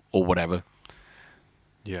whatever.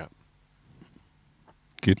 Yeah.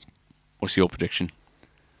 Good. What's your prediction?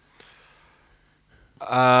 It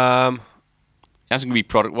hasn't going to be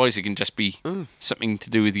product-wise, it can just be something to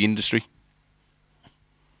do with the industry.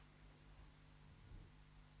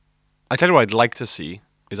 I tell you what I'd like to see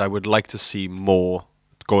is I would like to see more,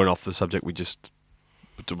 going off the subject we just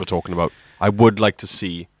were talking about, I would like to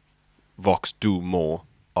see Vox do more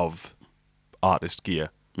of artist gear.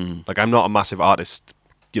 Like, I'm not a massive artist,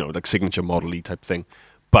 like signature model-y type thing,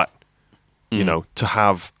 but, to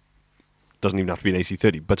have, doesn't even have to be an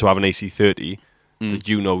AC30, but to have an AC30 that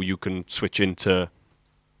you can switch into,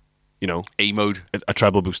 A mode. a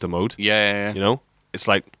treble booster mode. Yeah. It's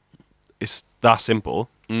like, it's that simple.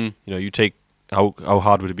 You take, how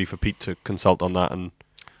hard would it be for Pete to consult on that and,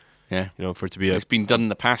 for it to be it's been done in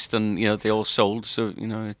the past and, they all sold, so,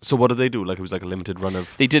 So what did they do? Like, it was like a limited run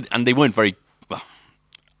of... They did, and they weren't very, well,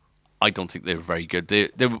 I don't think they were very good. They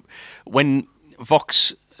when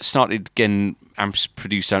Vox started getting amps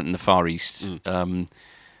produced out in the Far East,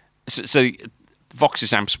 so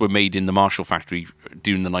Vox's amps were made in the Marshall factory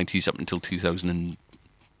during the 90s up until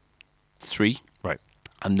 2003. Right.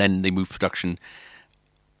 And then they moved production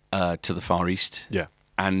to the Far East. Yeah.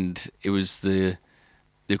 And it was they're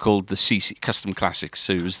called the CC Custom Classics.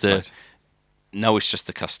 So it was the, Right. now it's just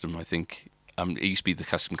the Custom, I think. It used to be the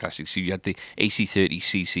Custom Classics. So you had the AC30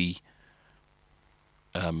 CC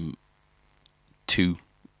 2,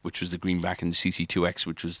 which was the greenback, and the CC2X,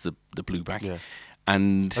 which was the blueback. Yeah.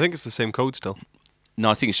 And I think it's the same code still. no,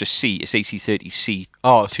 I think it's just C. It's AC30C2X.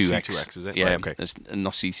 Oh, C2X, is it? Yeah, Right, okay. It's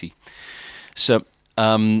not CC. So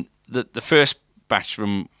the first batch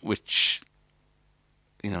from which,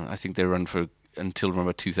 I think they run for until around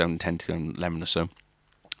about 2010, 2011 or so.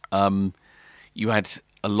 You had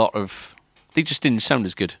a lot of... They just didn't sound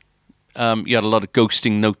as good. You had a lot of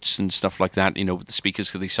ghosting notes and stuff like that, with the speakers,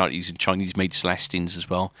 because they started using Chinese-made Celestines as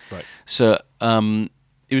well. Right. So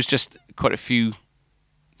it was just quite a few...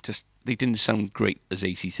 They didn't sound great as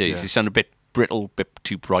AC30s. Yeah. They sound a bit brittle, a bit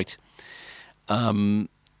too bright. And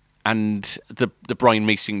the Brian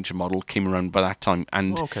May signature model came around by that time,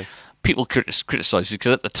 and people criticised it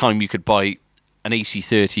because at the time you could buy an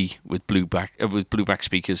AC30 with blueback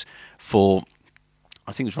speakers for,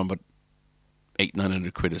 I think it was around about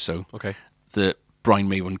 800-900 quid or so. Okay. The Brian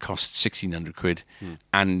May one cost 1,600 quid,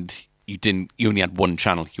 and you only had one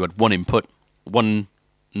channel. You had one input, one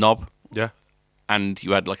knob. Yeah. And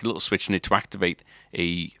you had like a little switch in it to activate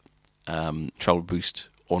a treble boost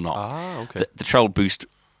or not. Ah, okay. The treble boost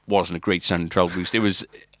wasn't a great sounding treble boost. It was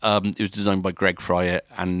designed by Greg Fryer,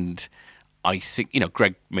 and I think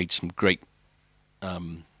Greg made some great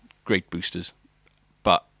boosters.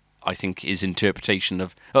 But I think his interpretation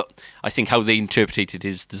of, I think how they interpreted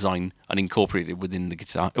his design and incorporated it within the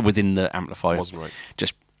guitar, within the amplifier, Wasn't right.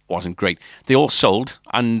 Just wasn't great. They all sold,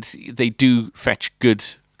 and they do fetch good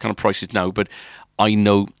kind of prices now, but I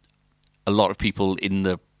know a lot of people in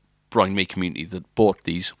the Brian May community that bought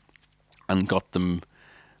these and got them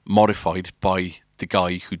modified by the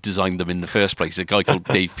guy who designed them in the first place, a guy called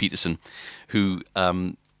Dave Peterson, who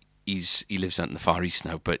he lives out in the Far East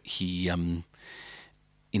now, but he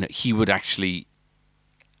he would actually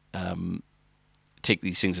take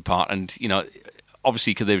these things apart, and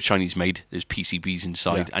obviously because they were Chinese made, there's PCBs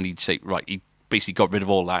inside, and he'd say he basically got rid of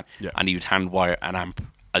all that, and he would hand wire an amp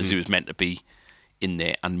as it was meant to be in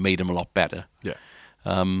there, and made them a lot better. Yeah.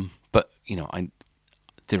 But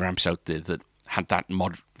there are amps out there that had that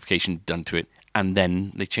modification done to it, and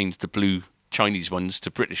then they changed the blue Chinese ones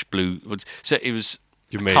to British blue ones. So it was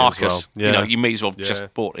You a may carcass. as well. Yeah. You may as well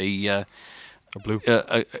just bought A blue.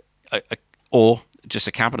 or just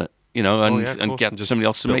a cabinet, and course, get and just somebody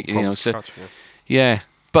else to built make it. from So scratch, yeah,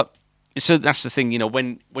 but so that's the thing.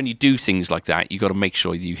 When you do things like that, you got to make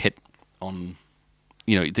sure you hit on,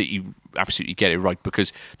 that you absolutely get it right,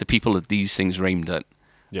 because the people that these things are aimed at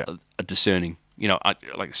are discerning.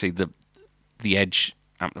 Like I say, the Edge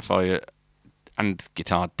amplifier and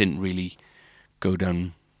guitar didn't really go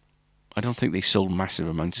down. I don't think they sold massive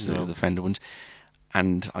amounts of the Fender ones,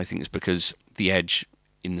 and I think it's because the Edge,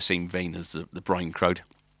 in the same vein as the Brian crowd,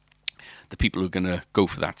 the people who are going to go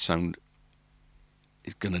for that sound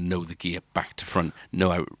is going to know the gear back to front, know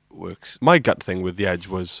how it works. My gut thing with the Edge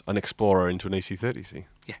was an Explorer into an AC30C.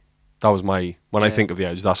 Yeah. That was when I think of the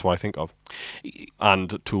Edge, that's what I think of.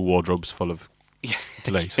 And 2 wardrobes full of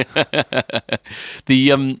delays. He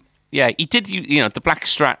did. The Black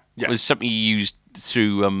Strat was something he used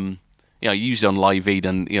through. He used it on Live Aid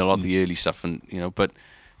and a lot of the early stuff, and you're right.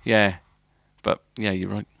 Yeah.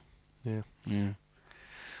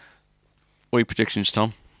 What are your predictions,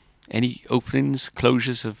 Tom? Any openings,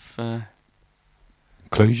 closures of?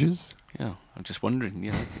 Closures? Yeah, I'm just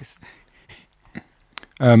wondering.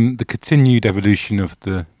 The continued evolution of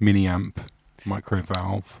the mini amp micro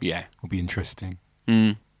valve. Yeah, will be interesting.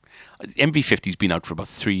 MV50's been out for about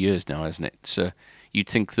 3 years now, hasn't it? So you'd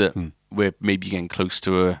think that we're maybe getting close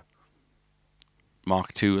to a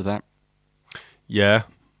Mark II of that. Yeah.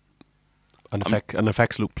 An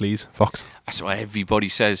effects loop, please, Fox. That's what everybody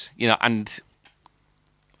says, and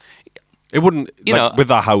it wouldn't, with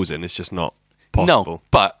that housing, it's just not possible. No,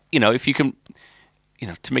 but if you can,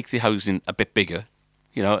 to make the housing a bit bigger,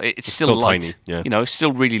 it's still light. Tiny. Yeah. It's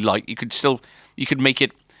still really light. You could make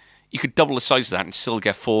it. You could double the size of that and still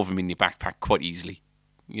get 4 of them in your backpack quite easily.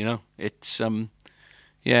 It's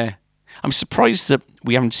yeah. I'm surprised that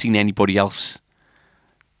we haven't seen anybody else.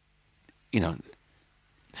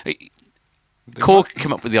 Korg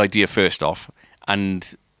came up with the idea first off,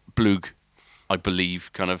 and Blug, I believe,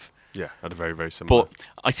 kind of. Yeah, had a very, very similar. But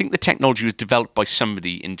I think the technology was developed by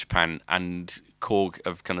somebody in Japan, and Korg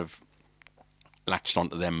have kind of latched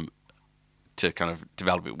onto them to kind of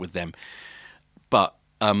develop it with them. But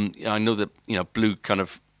I know that Blug kind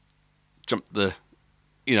of jumped the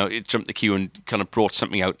queue and kind of brought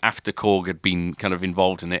something out after Korg had been kind of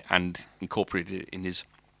involved in it and incorporated it in his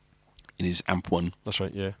Amp 1. That's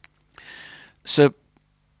right, yeah. So,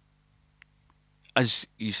 as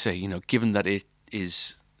you say, given that it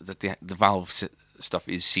is that the valve stuff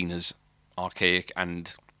is seen as archaic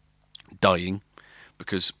and dying,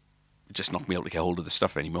 because we're just not being able to get hold of the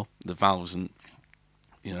stuff anymore, the valves and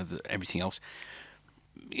everything else.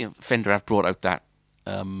 Fender have brought out that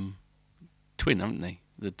twin, haven't they?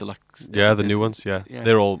 The deluxe. Yeah, the new ones. Yeah,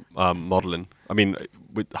 they're all modeling. I mean,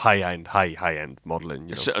 with high end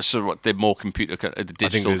modeling. So what? They're more computer. The digital. I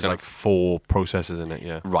think there's like 4 processors in it.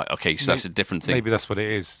 Yeah. Right. Okay. So that's a different thing. Maybe that's what it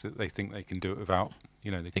is. That they think they can do it without.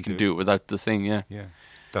 They can do it without the thing. Yeah. Yeah.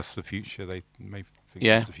 That's the future. They may think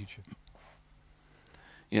Yeah. that's the future.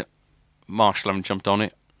 Yeah. Marshall haven't jumped on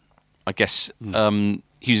it. I guess Hughes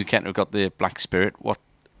and Kent have got the Black Spirit. What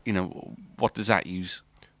does that use?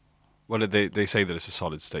 Well, they say that it's a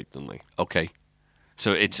solid state, don't they? Okay.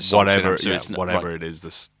 So it's a solid whatever, state. So it's not, whatever right. it is,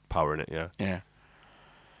 this power in it. Yeah. Yeah.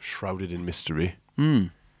 Shrouded in mystery.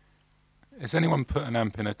 Has anyone put an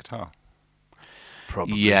amp in a guitar?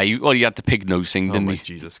 Probably. Yeah. You had the pig nose thing, didn't you?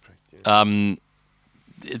 Jesus Christ. Yeah.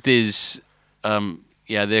 There's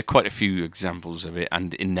there are quite a few examples of it,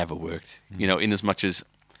 and it never worked. In as much as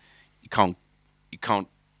you can't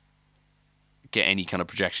get any kind of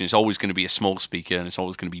projection. It's always going to be a small speaker, and it's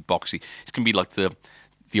always going to be boxy. It's going to be like the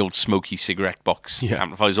old smoky cigarette box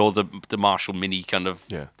amplifiers, or the Marshall Mini kind of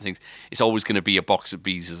things. It's always going to be a box of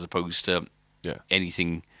bees as opposed to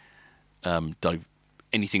anything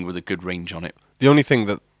anything with a good range on it. The only thing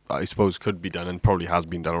that I suppose could be done, and probably has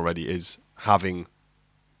been done already, is having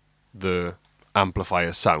the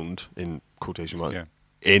amplifier sound, in quotation marks,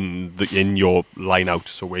 in your line out.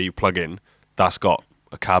 So where you plug in, that's got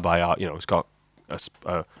a cab IR. It's got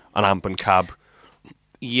an amp and cab.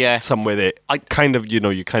 Yeah, somewhere there.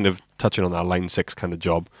 You're kind of touching on that line 6 kind of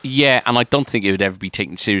job. Yeah, and I don't think it would ever be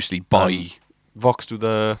taken seriously by Vox do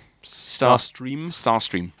the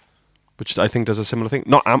Starstream. which I think does a similar thing.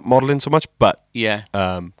 Not amp modeling so much, but Yeah.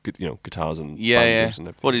 guitars and Yeah, banjos and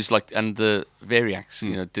everything. What is like, and the Variacs,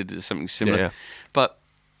 did something similar. Yeah. But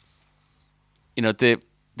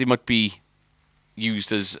they might be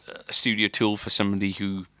used as a studio tool for somebody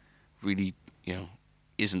who really,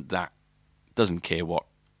 doesn't care what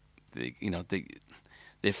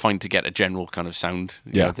they're fine to get a general kind of sound.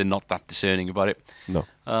 They're not that discerning about it. No.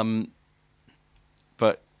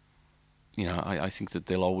 But I think that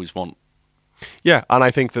they'll always want. Yeah, and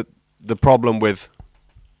I think that the problem with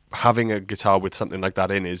having a guitar with something like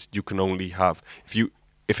that in is you can only have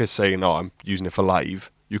if it's saying, "Oh, I'm using it for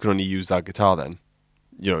live," you can only use that guitar then.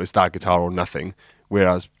 It's that guitar or nothing.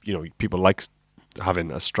 Whereas people like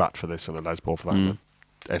having a Strat for this and a Les Paul for that, and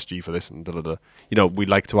a SG for this, and da da da. We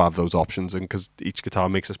like to have those options, and because each guitar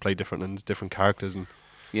makes us play different and different characters, and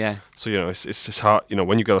Yeah. so it's hard.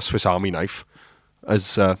 When you got a Swiss Army knife,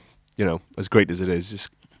 as as great as it is,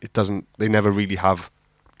 it doesn't. They never really have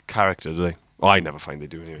character, do they? I never find they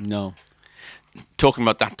do anyway. No. Talking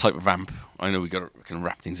about that type of amp, I know we got to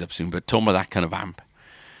wrap things up soon, but talking about that kind of amp,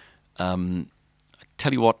 I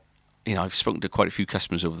tell you what, I've spoken to quite a few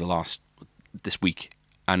customers over this week,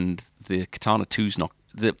 and the Katana 2's not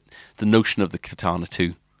the notion of the Katana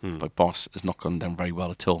 2 by Boss has not gone down very well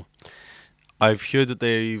at all. I've heard that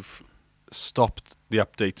they've stopped the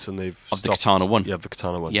updates and they've Of stopped the Katana 1. Yeah, of the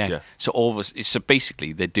Katana ones. Yeah. Yeah. So all of us, so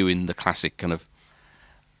basically they're doing the classic kind of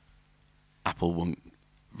Apple won't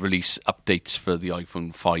release updates for the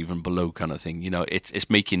iPhone 5 and below kind of thing. It's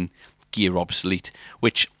making gear obsolete,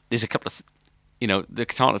 which there's a couple of, the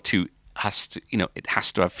Katana 2 has to, it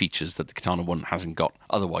has to have features that the Katana 1 hasn't got.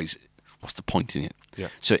 Otherwise, what's the point in it? Yeah.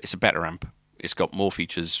 So it's a better amp. It's got more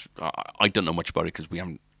features. I don't know much about it because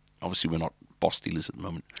obviously we're not Boss dealers at the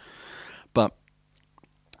moment. But,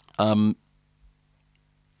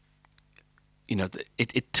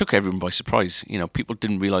 it took everyone by surprise. People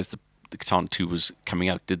didn't realize the Katana 2 was coming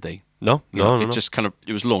out, did they? No. It just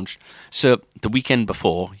it was launched. So the weekend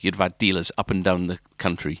before, you'd have had dealers up and down the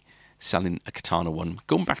country selling a Katana 1.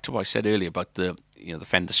 Going back to what I said earlier about the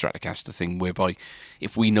Fender Stratocaster thing, whereby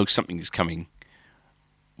if we know something is coming,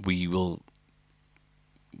 we'll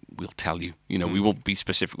tell you. We won't be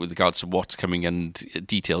specific with regards to what's coming and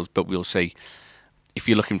details, but we'll say, if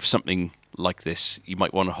you're looking for something like this, you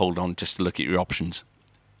might want to hold on just to look at your options,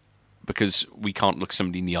 because we can't look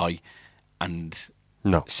somebody in the eye and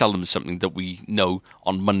sell them something that we know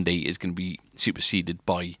on Monday is going to be superseded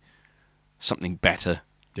by something better.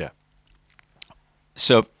 Yeah.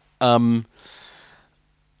 So, but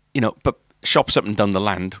shops up and down the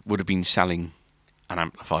land would have been selling an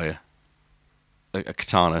amplifier, a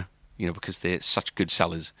Katana, because they're such good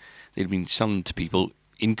sellers. They'd have been selling to people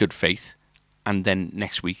in good faith, and then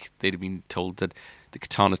next week they'd have been told that the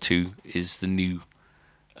Katana 2 is the new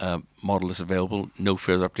model that's available. No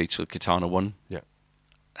further updates for the Katana 1. Yeah.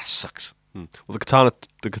 That sucks. Well,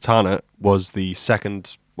 the Katana was the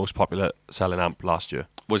second most popular selling amp last year.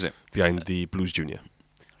 Was it? Behind the Blues Junior.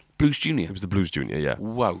 Blues Junior? It was the Blues Junior, yeah.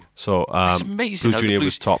 Wow. So That's amazing. Blues Junior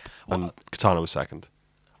was top, and Katana was second.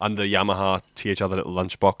 And the Yamaha THR, the little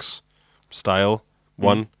lunchbox style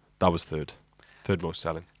one, that was third. Third most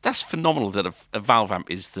selling. That's phenomenal that a valve amp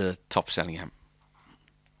is the top selling amp.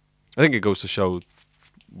 I think it goes to show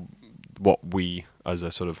what we as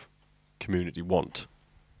a sort of community want,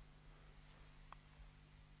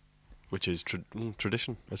 which is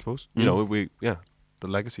tradition, I suppose. The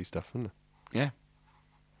legacy stuff, isn't it? Yeah.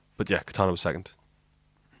 But yeah, Katana was second.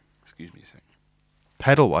 Excuse me a second.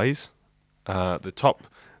 Pedal wise, the top.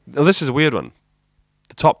 Now this is a weird one.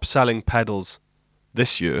 The top selling pedals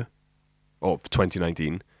this year, or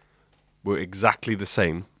 2019, were exactly the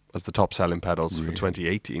same as the top selling pedals for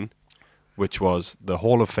 2018, which was the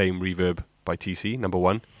Hall of Fame Reverb by TC, number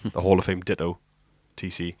 1, the Hall of Fame Ditto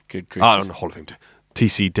TC. Good grief. Hall of Fame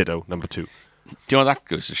TC Ditto, number 2. Do you know what that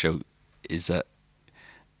goes to show? Is that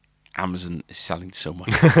Amazon is selling so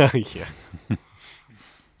much. Yeah.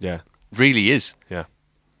 Yeah. Really is. Yeah.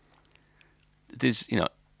 There's,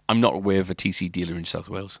 I'm not aware of a TC dealer in South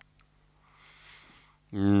Wales.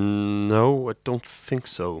 No, I don't think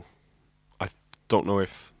so. I don't know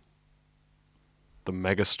if the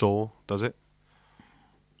Mega Store does it.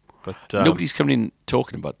 But nobody's coming in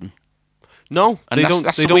talking about them. No, and they that's, don't.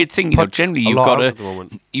 That's they the don't weird thing. Generally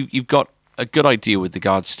you've got a good idea with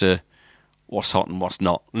regards to what's hot and what's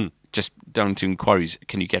not. Just down to inquiries.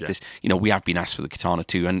 Can you get this? We have been asked for the Katana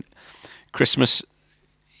 2, and Christmas,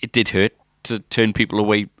 it did hurt to turn people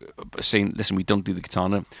away, saying, "Listen, we don't do the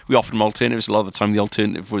Katana." We offered them alternatives. A lot of the time, the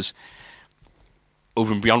alternative was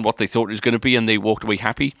over and beyond what they thought it was going to be, and they walked away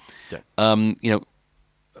happy. Yeah.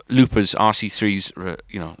 loopers, RC3s,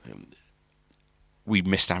 we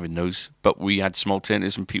missed having those, but we had some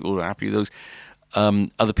alternatives and people were happy with those.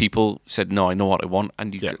 Other people said, no, I know what I want.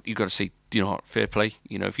 And you got to say, do you know what, fair play.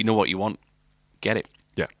 If you know what you want, get it.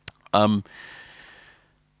 Yeah.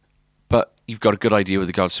 But you've got a good idea with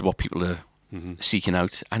regards to what people are seeking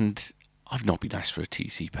out. And I've not been asked for a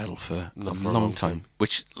TC pedal for a long time.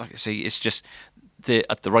 Which, like I say, it's just they're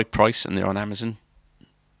at the right price and they're on Amazon.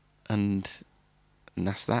 And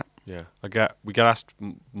that's that. Yeah. We get asked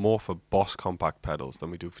more for Boss compact pedals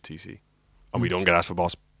than we do for TC. And we don't get asked for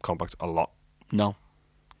Boss compacts a lot. No.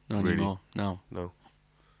 Not Really? anymore. No.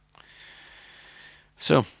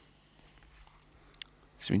 So,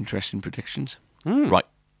 some interesting predictions. Right.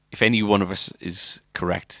 If any one of us is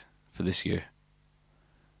correct for this year,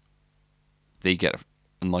 they get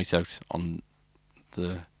a night out on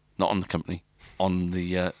not on the company, on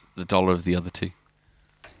the dollar of the other two.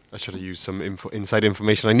 I should have used some inside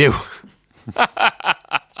information I knew.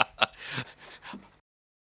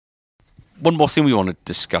 One more thing we want to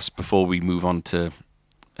discuss before we move on to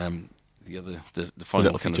the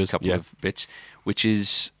final kind of couple of bits, which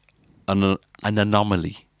is an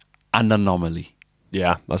anomaly. An anomaly.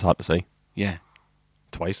 Yeah, that's hard to say. Yeah.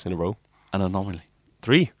 Twice in a row. An anomaly.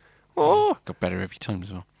 3. Oh. Got better every time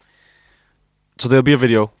as well. So there'll be a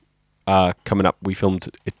video coming up. We filmed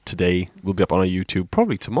it today. We'll be up on our YouTube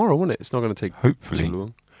probably tomorrow, won't it? It's not going to take hopefully too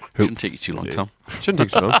long. Shouldn't take you too long, Tom. Shouldn't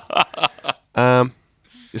take too long.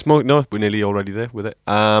 It's more. No, we're nearly already there with it.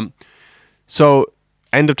 So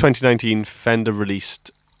end of 2019, Fender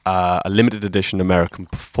released a limited edition American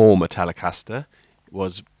Performer Telecaster. It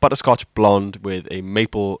was butterscotch blonde with a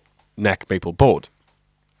maple neck maple board.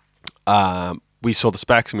 We saw the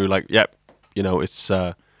specs and we were like, yep, it's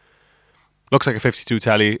looks like a 52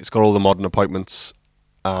 telly. It's got all the modern appointments,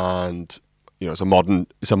 and it's a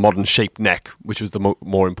modern shaped neck, which was the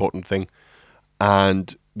more important thing.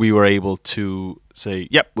 And we were able to say,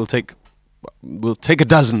 yep, we'll take a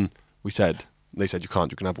dozen. We said. They said you can't.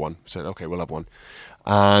 You can have one. We said, okay, we'll have one.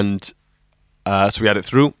 And so we had it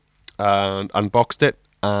through and unboxed it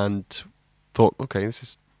and thought, okay, this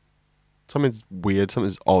is something's weird,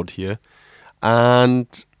 something's odd here. And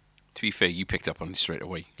to be fair, you picked up on it straight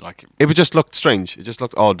away. Like it just looked strange. It just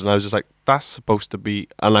looked odd, and I was just like, "That's supposed to be."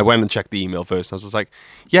 And I went and checked the email first. And I was just like,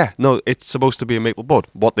 "Yeah, no, it's supposed to be a maple board."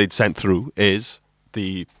 What they'd sent through is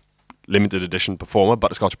the limited edition Performer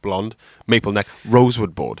butterscotch blonde maple neck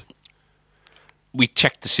rosewood board. We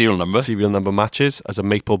checked the serial number. Serial number matches as a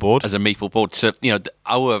maple board. So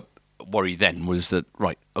our worry then was that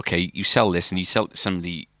right, okay, you sell this and you sell it to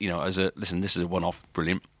somebody, as a listen. This is a one-off,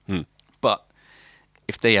 brilliant, but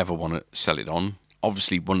if they ever want to sell it on,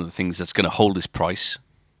 obviously one of the things that's going to hold this price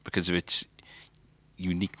because of its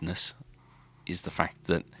uniqueness is the fact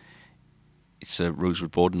that it's a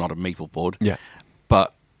rosewood board, not a maple board. Yeah.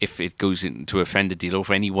 But if it goes into a Fender deal, or if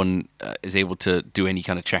anyone is able to do any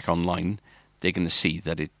kind of check online, they're going to see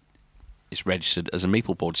that it is registered as a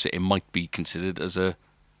maple board, so it might be considered as a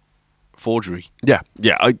forgery. It'd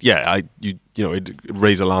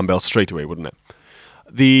raise alarm bells straight away, wouldn't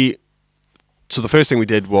it? So the first thing we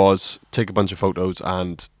did was take a bunch of photos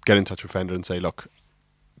and get in touch with Fender and say, look,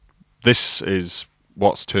 this is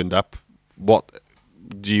what's turned up. What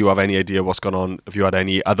do you have any idea what's gone on? Have you had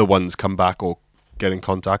any other ones come back or get in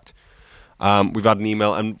contact? We've had an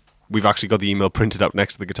email, and we've actually got the email printed out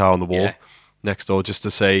next to the guitar on the wall next door, just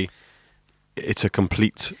to say it's a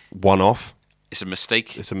complete one-off. It's a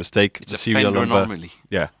mistake. It's a serial Fender anomaly.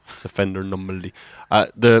 Yeah, it's a Fender anomaly.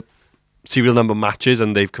 The serial number matches,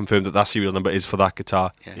 and they've confirmed that serial number is for that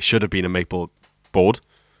guitar. Yeah. It should have been a maple board,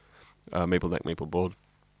 maple neck maple board,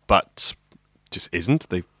 but just isn't.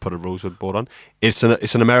 They've put a rosewood board on. It's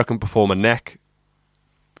an American Performer neck.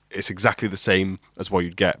 It's exactly the same as what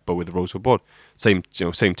you'd get, but with a rosewood board. Same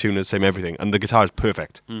tuners, same everything, and the guitar is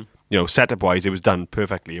perfect. Setup wise, it was done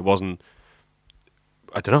perfectly. It wasn't.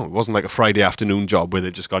 I don't know. It wasn't like a Friday afternoon job where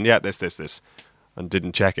they'd just gone, yeah, this, and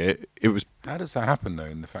didn't check it. It was. How does that happen though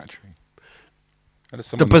in the factory?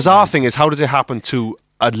 The bizarre thing is, how does it happen to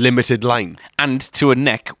a limited line? And to a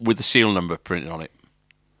neck with the serial number printed on it.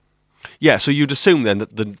 Yeah, so you'd assume then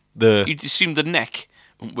that the You'd assume the neck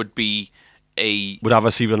would be would have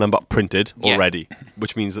a serial number printed already,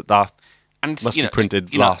 which means that must be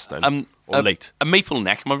printed last then, or late. A maple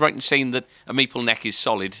neck, am I right in saying that a maple neck is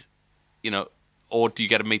solid, or do you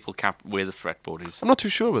get a maple cap where the fretboard is? I'm not too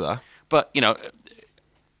sure with that. But,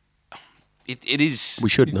 it is. We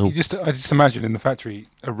should know. I just imagine in the factory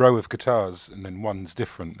a row of guitars and then one's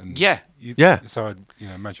different. And yeah. So I'd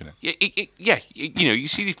imagine it. You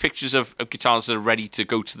see these pictures of guitars that are ready to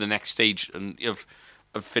go to the next stage and of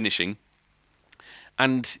finishing,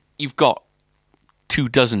 and you've got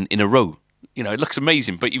 24 in a row. You know, it looks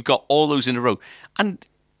amazing, but you've got all those in a row, and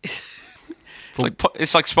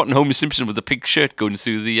it's like spotting Homer Simpson with a pink shirt going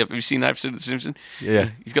through the. Have you seen that episode of The Simpsons? Yeah.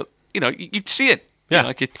 He's got. You know, you'd see it. Yeah. You know,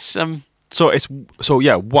 like it's one,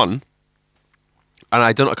 and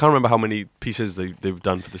I can't remember how many pieces they've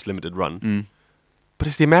done for this limited run, but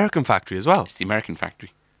it's the American factory as well. It's the American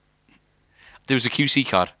factory. There was a QC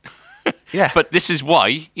card. Yeah, But this is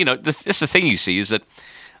why, you know, that's the thing you see is that,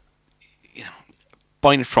 you know,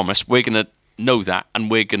 buying it from us, we're going to know that, and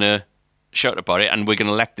we're going to shout about it, and we're going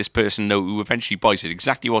to let this person know who eventually buys it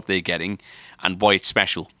exactly what they're getting and why it's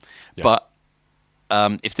special. Yeah. But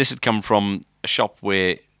if this had come from a shop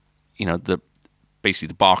where, you know, basically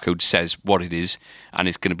the barcode says what it is, and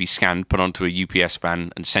it's going to be scanned, put onto a UPS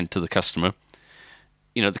van, and sent to the customer,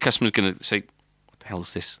 you know, the customer's going to say, "What the hell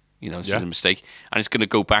is this? You know, this is a mistake," and it's going to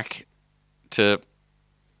go back to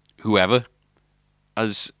whoever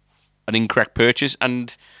as an incorrect purchase,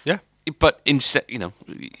 and but instead, you know,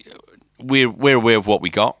 we're aware of what we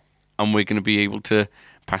got, and we're going to be able to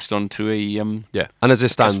pass it on to a and as it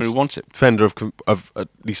stands, customer who wants it. Fender of at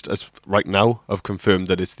least as right now have confirmed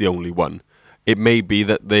that it's the only one. It may be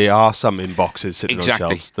that there are some in boxes sitting on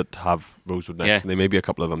shelves that have rosewood necks, and there may be a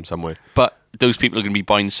couple of them somewhere. But those people are going to be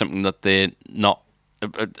buying something that they're not,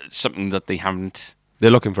 something that they haven't.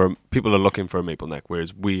 People are looking for a maple neck,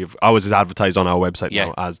 whereas ours is advertised on our website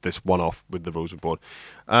now as this one-off with the rosewood board,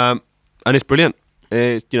 and it's brilliant.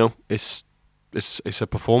 It's a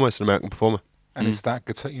performer. It's an American performer, and it's that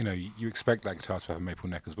guitar. You know, you expect that guitar to have a maple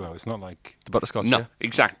neck as well. It's not like the butterscotch. No,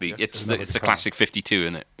 exactly. It's the classic 52,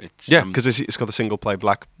 isn't it? It's, because it's got the single play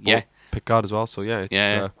black pick guard as well. So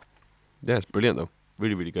it's brilliant though.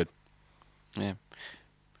 Really, really good. Yeah,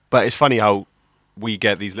 but it's funny how we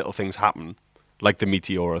get these little things happen. Like the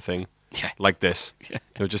Meteora thing, like this. You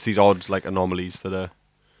know, just these odd like anomalies that are.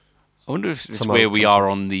 I wonder if it's where we are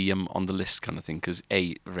on the list kind of thing, because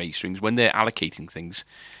Ray Strings, when they're allocating things,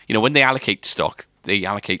 you know, when they allocate stock, they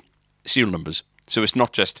allocate serial numbers. So it's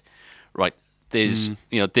not just right. There's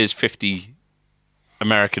 50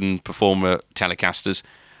 American performer Telecasters.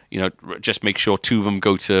 You know, just make sure 2 of them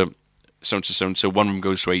go to so and so and so. 1 of them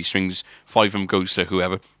goes to A Strings. 5 of them goes to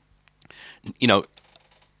whoever. You know,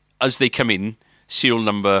 as they come in. Serial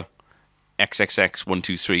number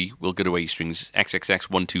XXX123 will go to A Strings.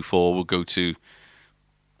 XXX124 will go to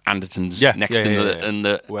Anderton's next in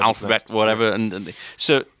the alphabet, whatever. And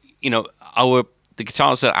so, you know, the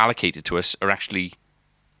guitars that are allocated to us are actually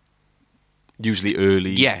usually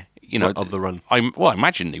early. You know, of the run. I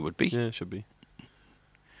imagine they would be. Yeah, it should be.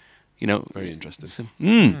 You know, very interesting.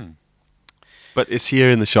 But it's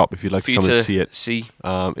here in the shop if you'd like to come and see it.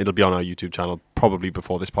 It'll be on our YouTube channel probably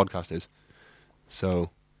before this podcast is. So,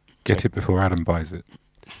 get it before Adam buys it.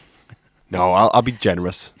 No, I'll be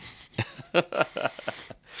generous.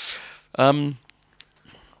 I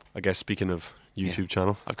guess speaking of YouTube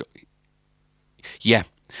channel,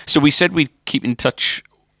 So we said we'd keep in touch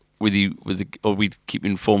with you or we'd keep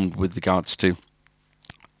informed with regards to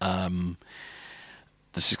the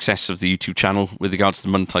success of the YouTube channel with regards to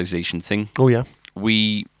the monetization thing. Oh yeah,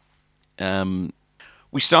 we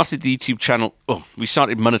started the YouTube channel. Oh, we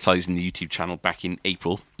started monetizing the YouTube channel back in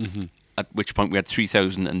April, at which point we had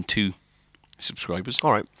 3,002 subscribers.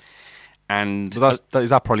 All right. And so is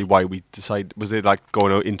that probably why we decided? Was it like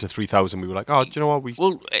going out into 3,000? We were like, oh, do you know what?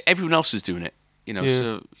 Well, everyone else is doing it, you know.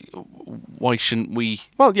 So why shouldn't we?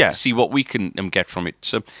 Well, yeah. See what we can get from it.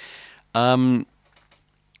 So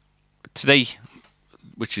today,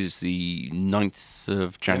 which is the 9th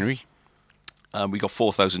of January, we got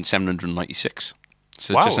 4,796.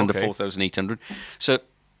 So just under 4,800. So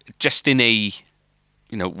just in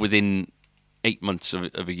within 8 months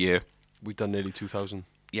of a year, we've done nearly 2,000.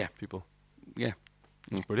 People. Yeah,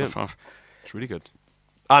 it's brilliant. It's really good,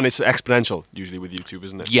 and it's exponential usually with YouTube,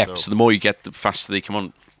 isn't it? Yeah. So the more you get, the faster they come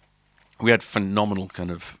on. We had phenomenal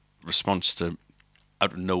kind of response to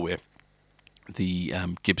out of nowhere. The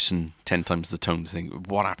Gibson 10 times the tone thing.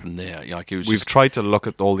 What happened there? Like we've tried to look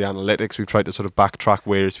at all the analytics. We've tried to sort of backtrack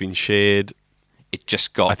where it's been shared. It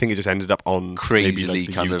just got. I think it just ended up on crazily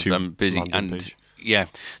like kind YouTube of busy and page.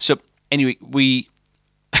 So anyway, we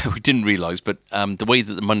didn't realise, but the way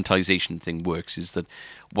that the monetization thing works is that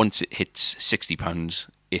once it hits £60,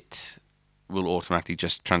 it will automatically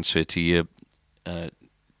just transfer to your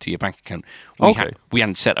bank account. We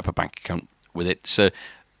hadn't set up a bank account with it, so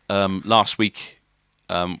last week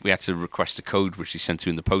we had to request a code which they sent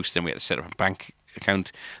through in the post. Then we had to set up a bank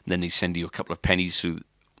account. And then they send you a couple of pennies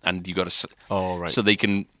and you got to. Oh right. So they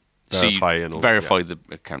can verify verify the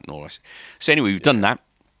account and all that. So anyway, we've done that,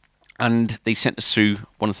 and they sent us through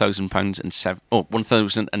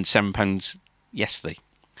 £1,007 yesterday,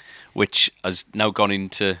 which has now gone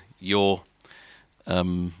into your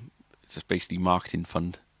just basically marketing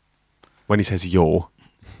fund. When he says "your,"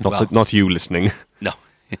 Well- not you listening. No,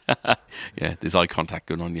 yeah, there's eye contact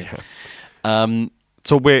going on. Yeah.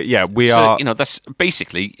 So we are. That's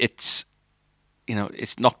basically it's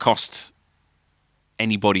not cost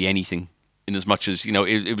anybody anything, in as much as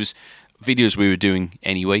it was videos we were doing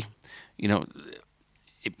anyway.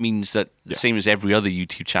 It means that the same as every other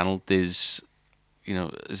YouTube channel, there's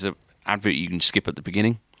an advert you can skip at the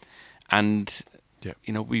beginning, and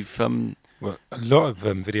we've Well, a lot of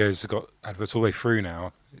videos have got adverts all the way through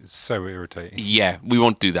now. It's so irritating. yeah, we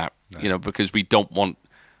won't do that, No. because we don't want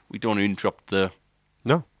to interrupt the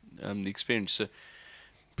No, the experience. So,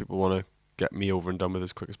 people want to get me over and done with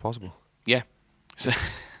as quick as possible. yeah, so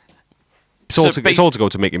It's all to go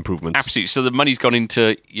to make improvements. absolutely. So the money's gone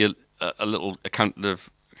into a little account of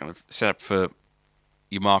kind of set up for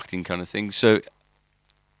your marketing kind of thing. So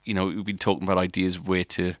we've been talking about ideas of where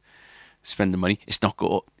to spend the money. It's not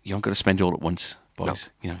you aren't going to spend it all at once, boys.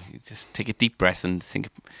 No. You just take a deep breath and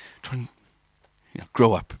try and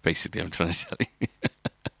grow up. Basically, I'm trying to tell you.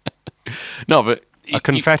 No, but A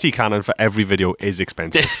confetti cannon for every video is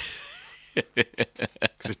expensive.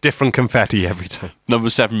 Because it's different confetti every time. number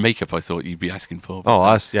 7 makeup. I thought you'd be asking for. Oh,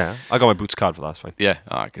 that's, yeah. I got my Boots card for that. That's fine. Yeah,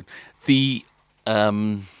 all right, good. The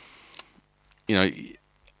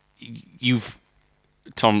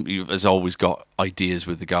Tom, has always got ideas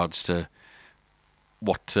with regards to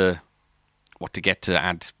what to get to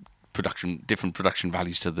add different production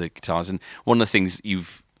values to the guitars, and one of the things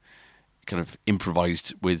you've kind of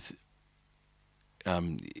improvised with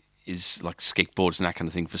is like skateboards and that kind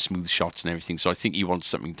of thing for smooth shots and everything. So I think you want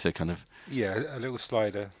something to kind of Yeah, a little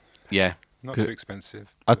slider. yeah. Not too expensive.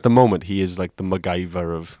 At the moment, he is like the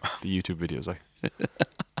MacGyver of the YouTube videos. Like.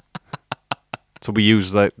 So we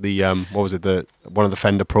use like the one of the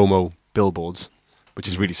Fender promo billboards, which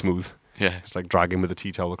is really smooth. Yeah. It's like dragging with a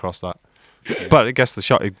tea towel across that. But it gets the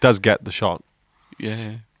shot. It does get the shot.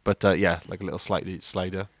 Yeah. But yeah, like a little slider.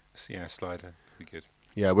 Yeah, slider would be good.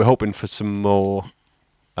 Yeah, we're hoping for some more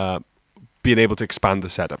being able to expand the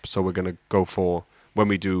setup. So we're going to go for, when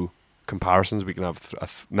we do comparisons, we can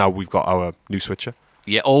have now we've got our new switcher.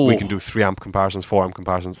 Yeah. Oh. We can do 3 amp comparisons, 4 amp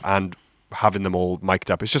comparisons, and having them all mic'd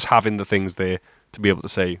up. It's just having the things there to be able to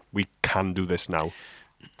say we can do this now.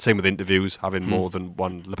 Same with interviews, having more than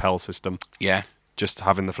one lapel system. Yeah. Just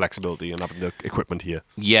having the flexibility and having the equipment here.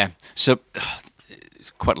 Yeah. So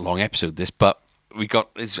quite a long episode this, but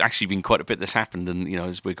it's actually been quite a bit that's happened, and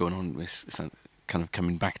as we're going on, it's kind of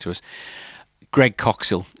coming back to us. Greg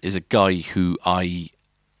Coxill is a guy who I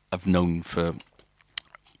have known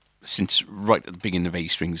since right at the beginning of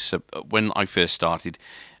A-Strings. So when I first started,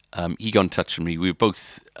 he got in touch with me. We were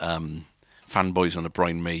both fanboys on the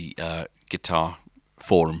Brian May guitar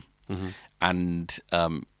forum, and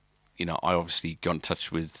I obviously got in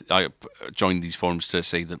touch with. I joined these forums to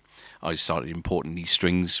say that I started importing these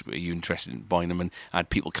strings. Were you interested in buying them? And I had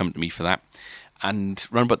people come to me for that. And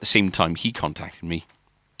around about the same time, he contacted me.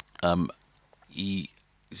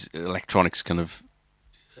 He's an electronics kind of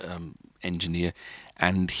engineer,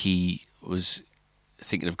 and he was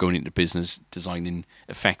thinking of going into business, designing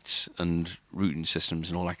effects and routing systems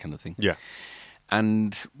and all that kind of thing. Yeah.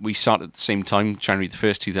 And we started at the same time, January the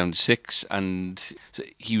 1st, 2006, and so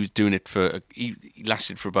he was doing it he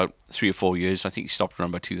lasted for about 3 or 4 years. I think he stopped around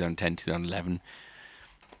about 2010, 2011.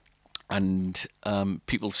 And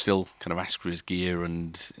people still kind of ask for his gear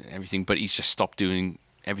and everything, but he's just stopped doing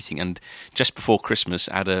everything. And just before Christmas,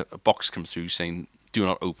 I had a box come through saying, "Do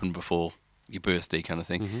not open before your birthday," kind of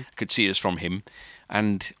thing. I could see it was from him.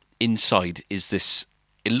 And inside is this,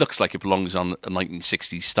 it looks like it belongs on a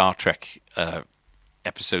 1960s Star Trek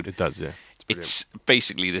episode. It does, yeah. It's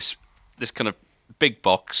basically this kind of big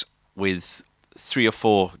box with 3 or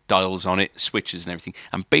 4 dials on it, switches and everything.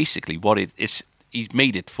 And basically what it is, he's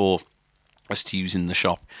made it for us to use in the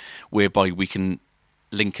shop, whereby we can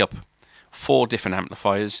link up 4 different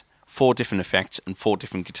amplifiers, 4 different effects, and 4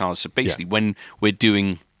 different guitars. So basically when we're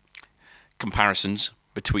doing comparisons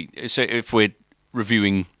between, so if we're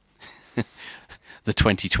reviewing the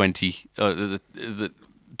 2020, the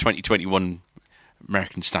 2021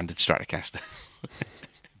 American Standard Stratocaster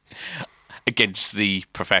against the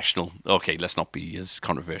professional. Okay, let's not be as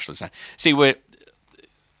controversial as that. See, we're,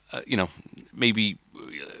 maybe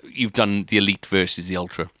you've done the Elite versus the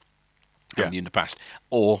Ultra in the past,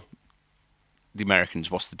 or the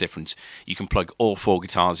Americans. What's the difference? You can plug all 4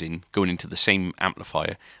 guitars in, going into the same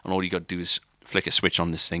amplifier, and all you got to do is flick a switch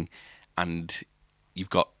on this thing, and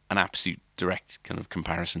you've got an absolute direct kind of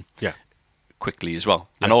comparison. Yeah. Quickly as well,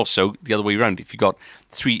 and also the other way around. If you got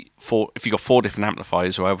if you got 4 different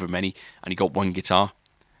amplifiers or however many, and you got one guitar,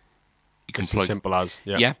 you can It's plug. as simple as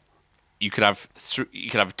You could have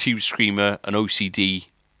you could have a tube screamer, an OCD,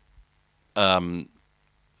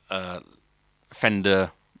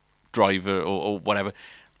 Fender driver or whatever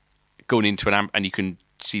going into an amp, and you can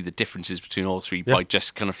see the differences between all three by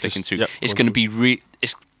just kind of flicking through. It's going to be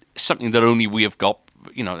it's something that only we have got.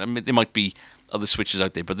 You know, I mean, there might be other switches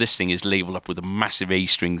out there, but this thing is labelled up with a massive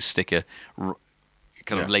A-string sticker,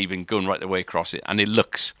 kind of labelling going right the way across it, and it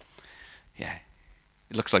looks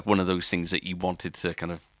like one of those things that you wanted to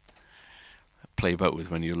kind of play about with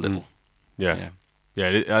when you're little. Yeah.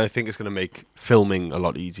 I think it's going to make filming a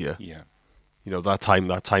lot easier. Yeah. You know, that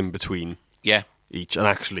time between each, and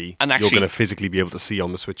actually you're going to physically be able to see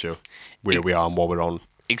on the switcher where we are and what we're on.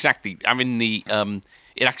 Exactly. I mean, it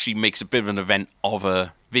actually makes a bit of an event of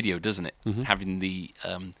a video, doesn't it? Mm-hmm. Having the,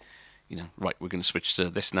 right, we're going to switch to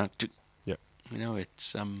this now. Yeah. You know,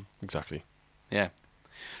 it's... exactly. Yeah.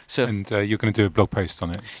 So, and you're going to do a blog post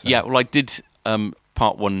on it. So. Yeah, well, I did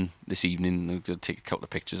part 1 this evening. I'm going to take a couple of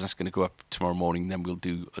pictures. That's going to go up tomorrow morning. Then we'll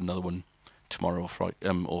do another one tomorrow or Friday,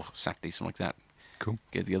 or Saturday, something like that. Cool.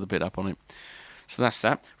 Get the other bit up on it. So that's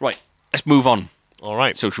that. Right, let's move on. All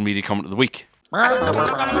right. Social media comment of the week.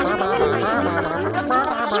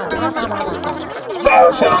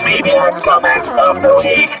 Social media comment of the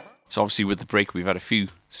week. So obviously with the break, we've had a few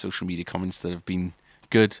social media comments that have been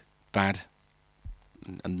good, bad,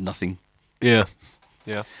 and nothing. Yeah.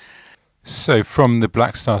 So from the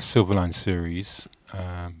Black Star Silverline series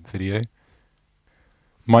video,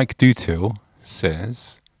 Mike Dutill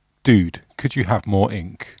says, "Dude, could you have more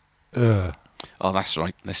ink?" Oh, that's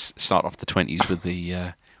right. Let's start off the 20s with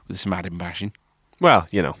some Adam bashing. Well,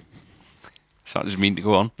 you know. So I just mean to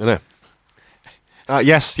go on. I know.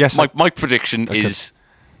 Yes. My prediction is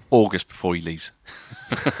August before he leaves.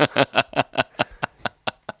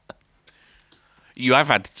 You have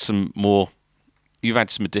had some more. You've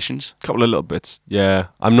had some additions. A couple of little bits. Yeah,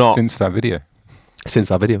 I'm not since that video.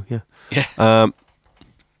 Yeah.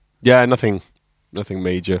 Yeah. Nothing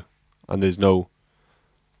major, and there's no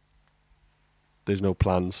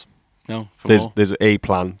plans. No. There's a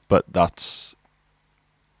plan, but that's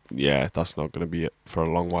not going to be it for a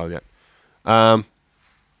long while yet.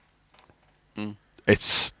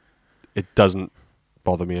 It doesn't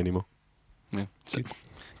bother me anymore. Yeah. So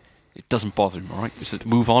it doesn't bother him, all right? So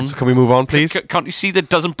move on. So can we move on, please? Can't you see that it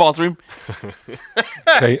doesn't bother him?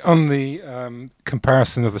 Okay, on the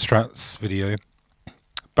comparison of the Strats video,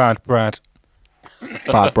 Bad Brad.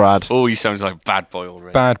 Oh, he sounds like a bad boy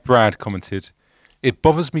already. Bad Brad commented, "It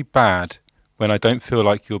bothers me bad when I don't feel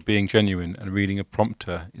like you're being genuine and reading a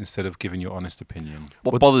prompter instead of giving your honest opinion."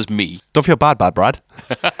 What bothers me... Don't feel bad, Brad.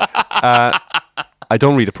 I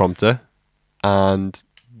don't read a prompter, and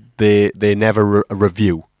they never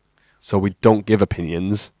review, so we don't give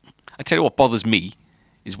opinions. I tell you what bothers me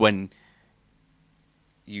is when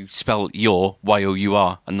you spell your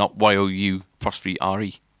Y-O-U-R and not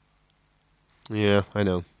Y-O-U''RE. Yeah, I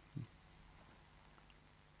know.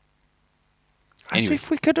 Anyway, as if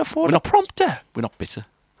we could afford a prompter. We're not bitter.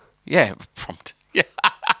 Yeah, prompt. Yeah.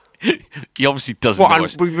 He obviously doesn't know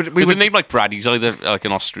us. With a name like Brad, he's either like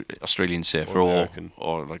an Australian surfer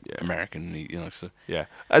or like American. You know, so yeah.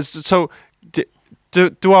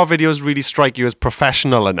 Do our videos really strike you as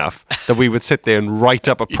professional enough that we would sit there and write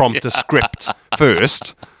up a prompter script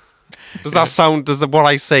first? Does that sound? Does what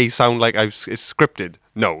I say sound like it's scripted?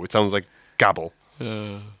 No, it sounds like gabble.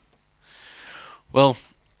 Well,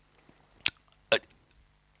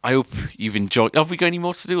 I hope you've enjoyed. Have we got any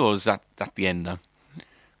more to do, or is that the end now?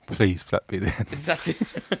 Please, that be the end.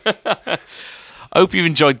 I hope you've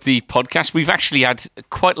enjoyed the podcast. We've actually had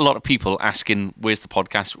quite a lot of people asking, "Where's the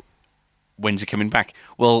podcast? When's it coming back?"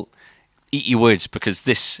 Well, eat your words, because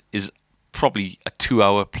this is probably a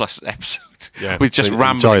 2-hour plus episode with just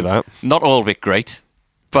rambling. Enjoy that. Not all of it great,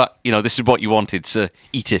 but this is what you wanted, so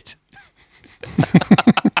eat it.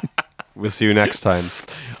 We'll see you next time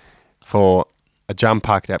for a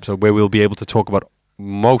jam-packed episode where we'll be able to talk about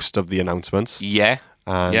most of the announcements. Yeah.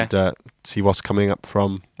 And see what's coming up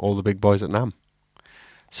from all the big boys at NAMM.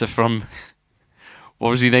 So from... What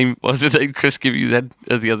was his name? What was the name Chris gave you then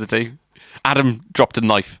the other day? Adam dropped a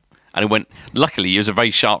knife, and it went... Luckily, it was a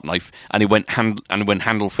very sharp knife, and it went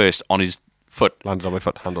handle first on his foot. Landed on my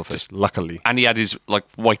foot, handle first. Luckily. And he had his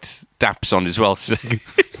white daps on as well. So.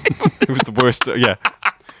 It was the worst. Yeah.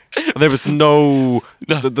 There was no...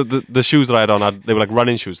 The shoes that I had on, they were like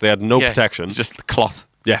running shoes. They had no protection. Just cloth.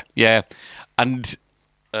 Yeah. Yeah. And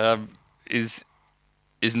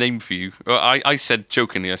is named for you. Well, I said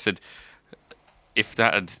jokingly, I said, if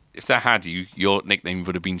that had you, your nickname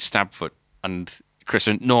would have been Stabfoot. And Chris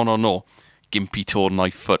went, no, Gimpy Toe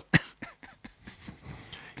Knife Foot.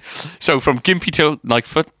 So from Gimpy Toe Knife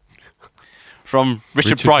Foot, from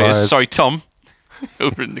Richard Bryers, sorry, Tom,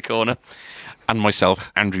 over in the corner, and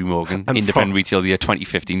myself, Andrew Morgan, And Independent Retail of the Year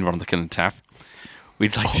 2015, Ron the Kiln Taff.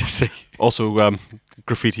 We'd like to say... Also,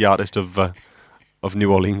 graffiti artist of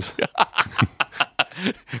New Orleans.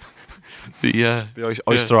 the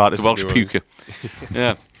oyster artist the Welsh of New Orleans. puker.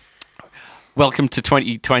 Yeah. Welcome to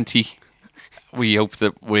 2020. We hope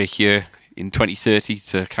that we're here in 2030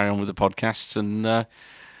 to carry on with the podcasts. And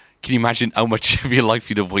can you imagine how much of your life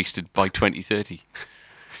you'd have wasted by 2030?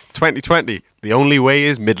 2020. The only way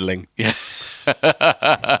is middling. Yeah.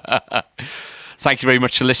 Thank you very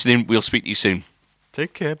much for listening. We'll speak to you soon.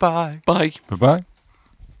 Take care. Bye. Bye. Bye-bye.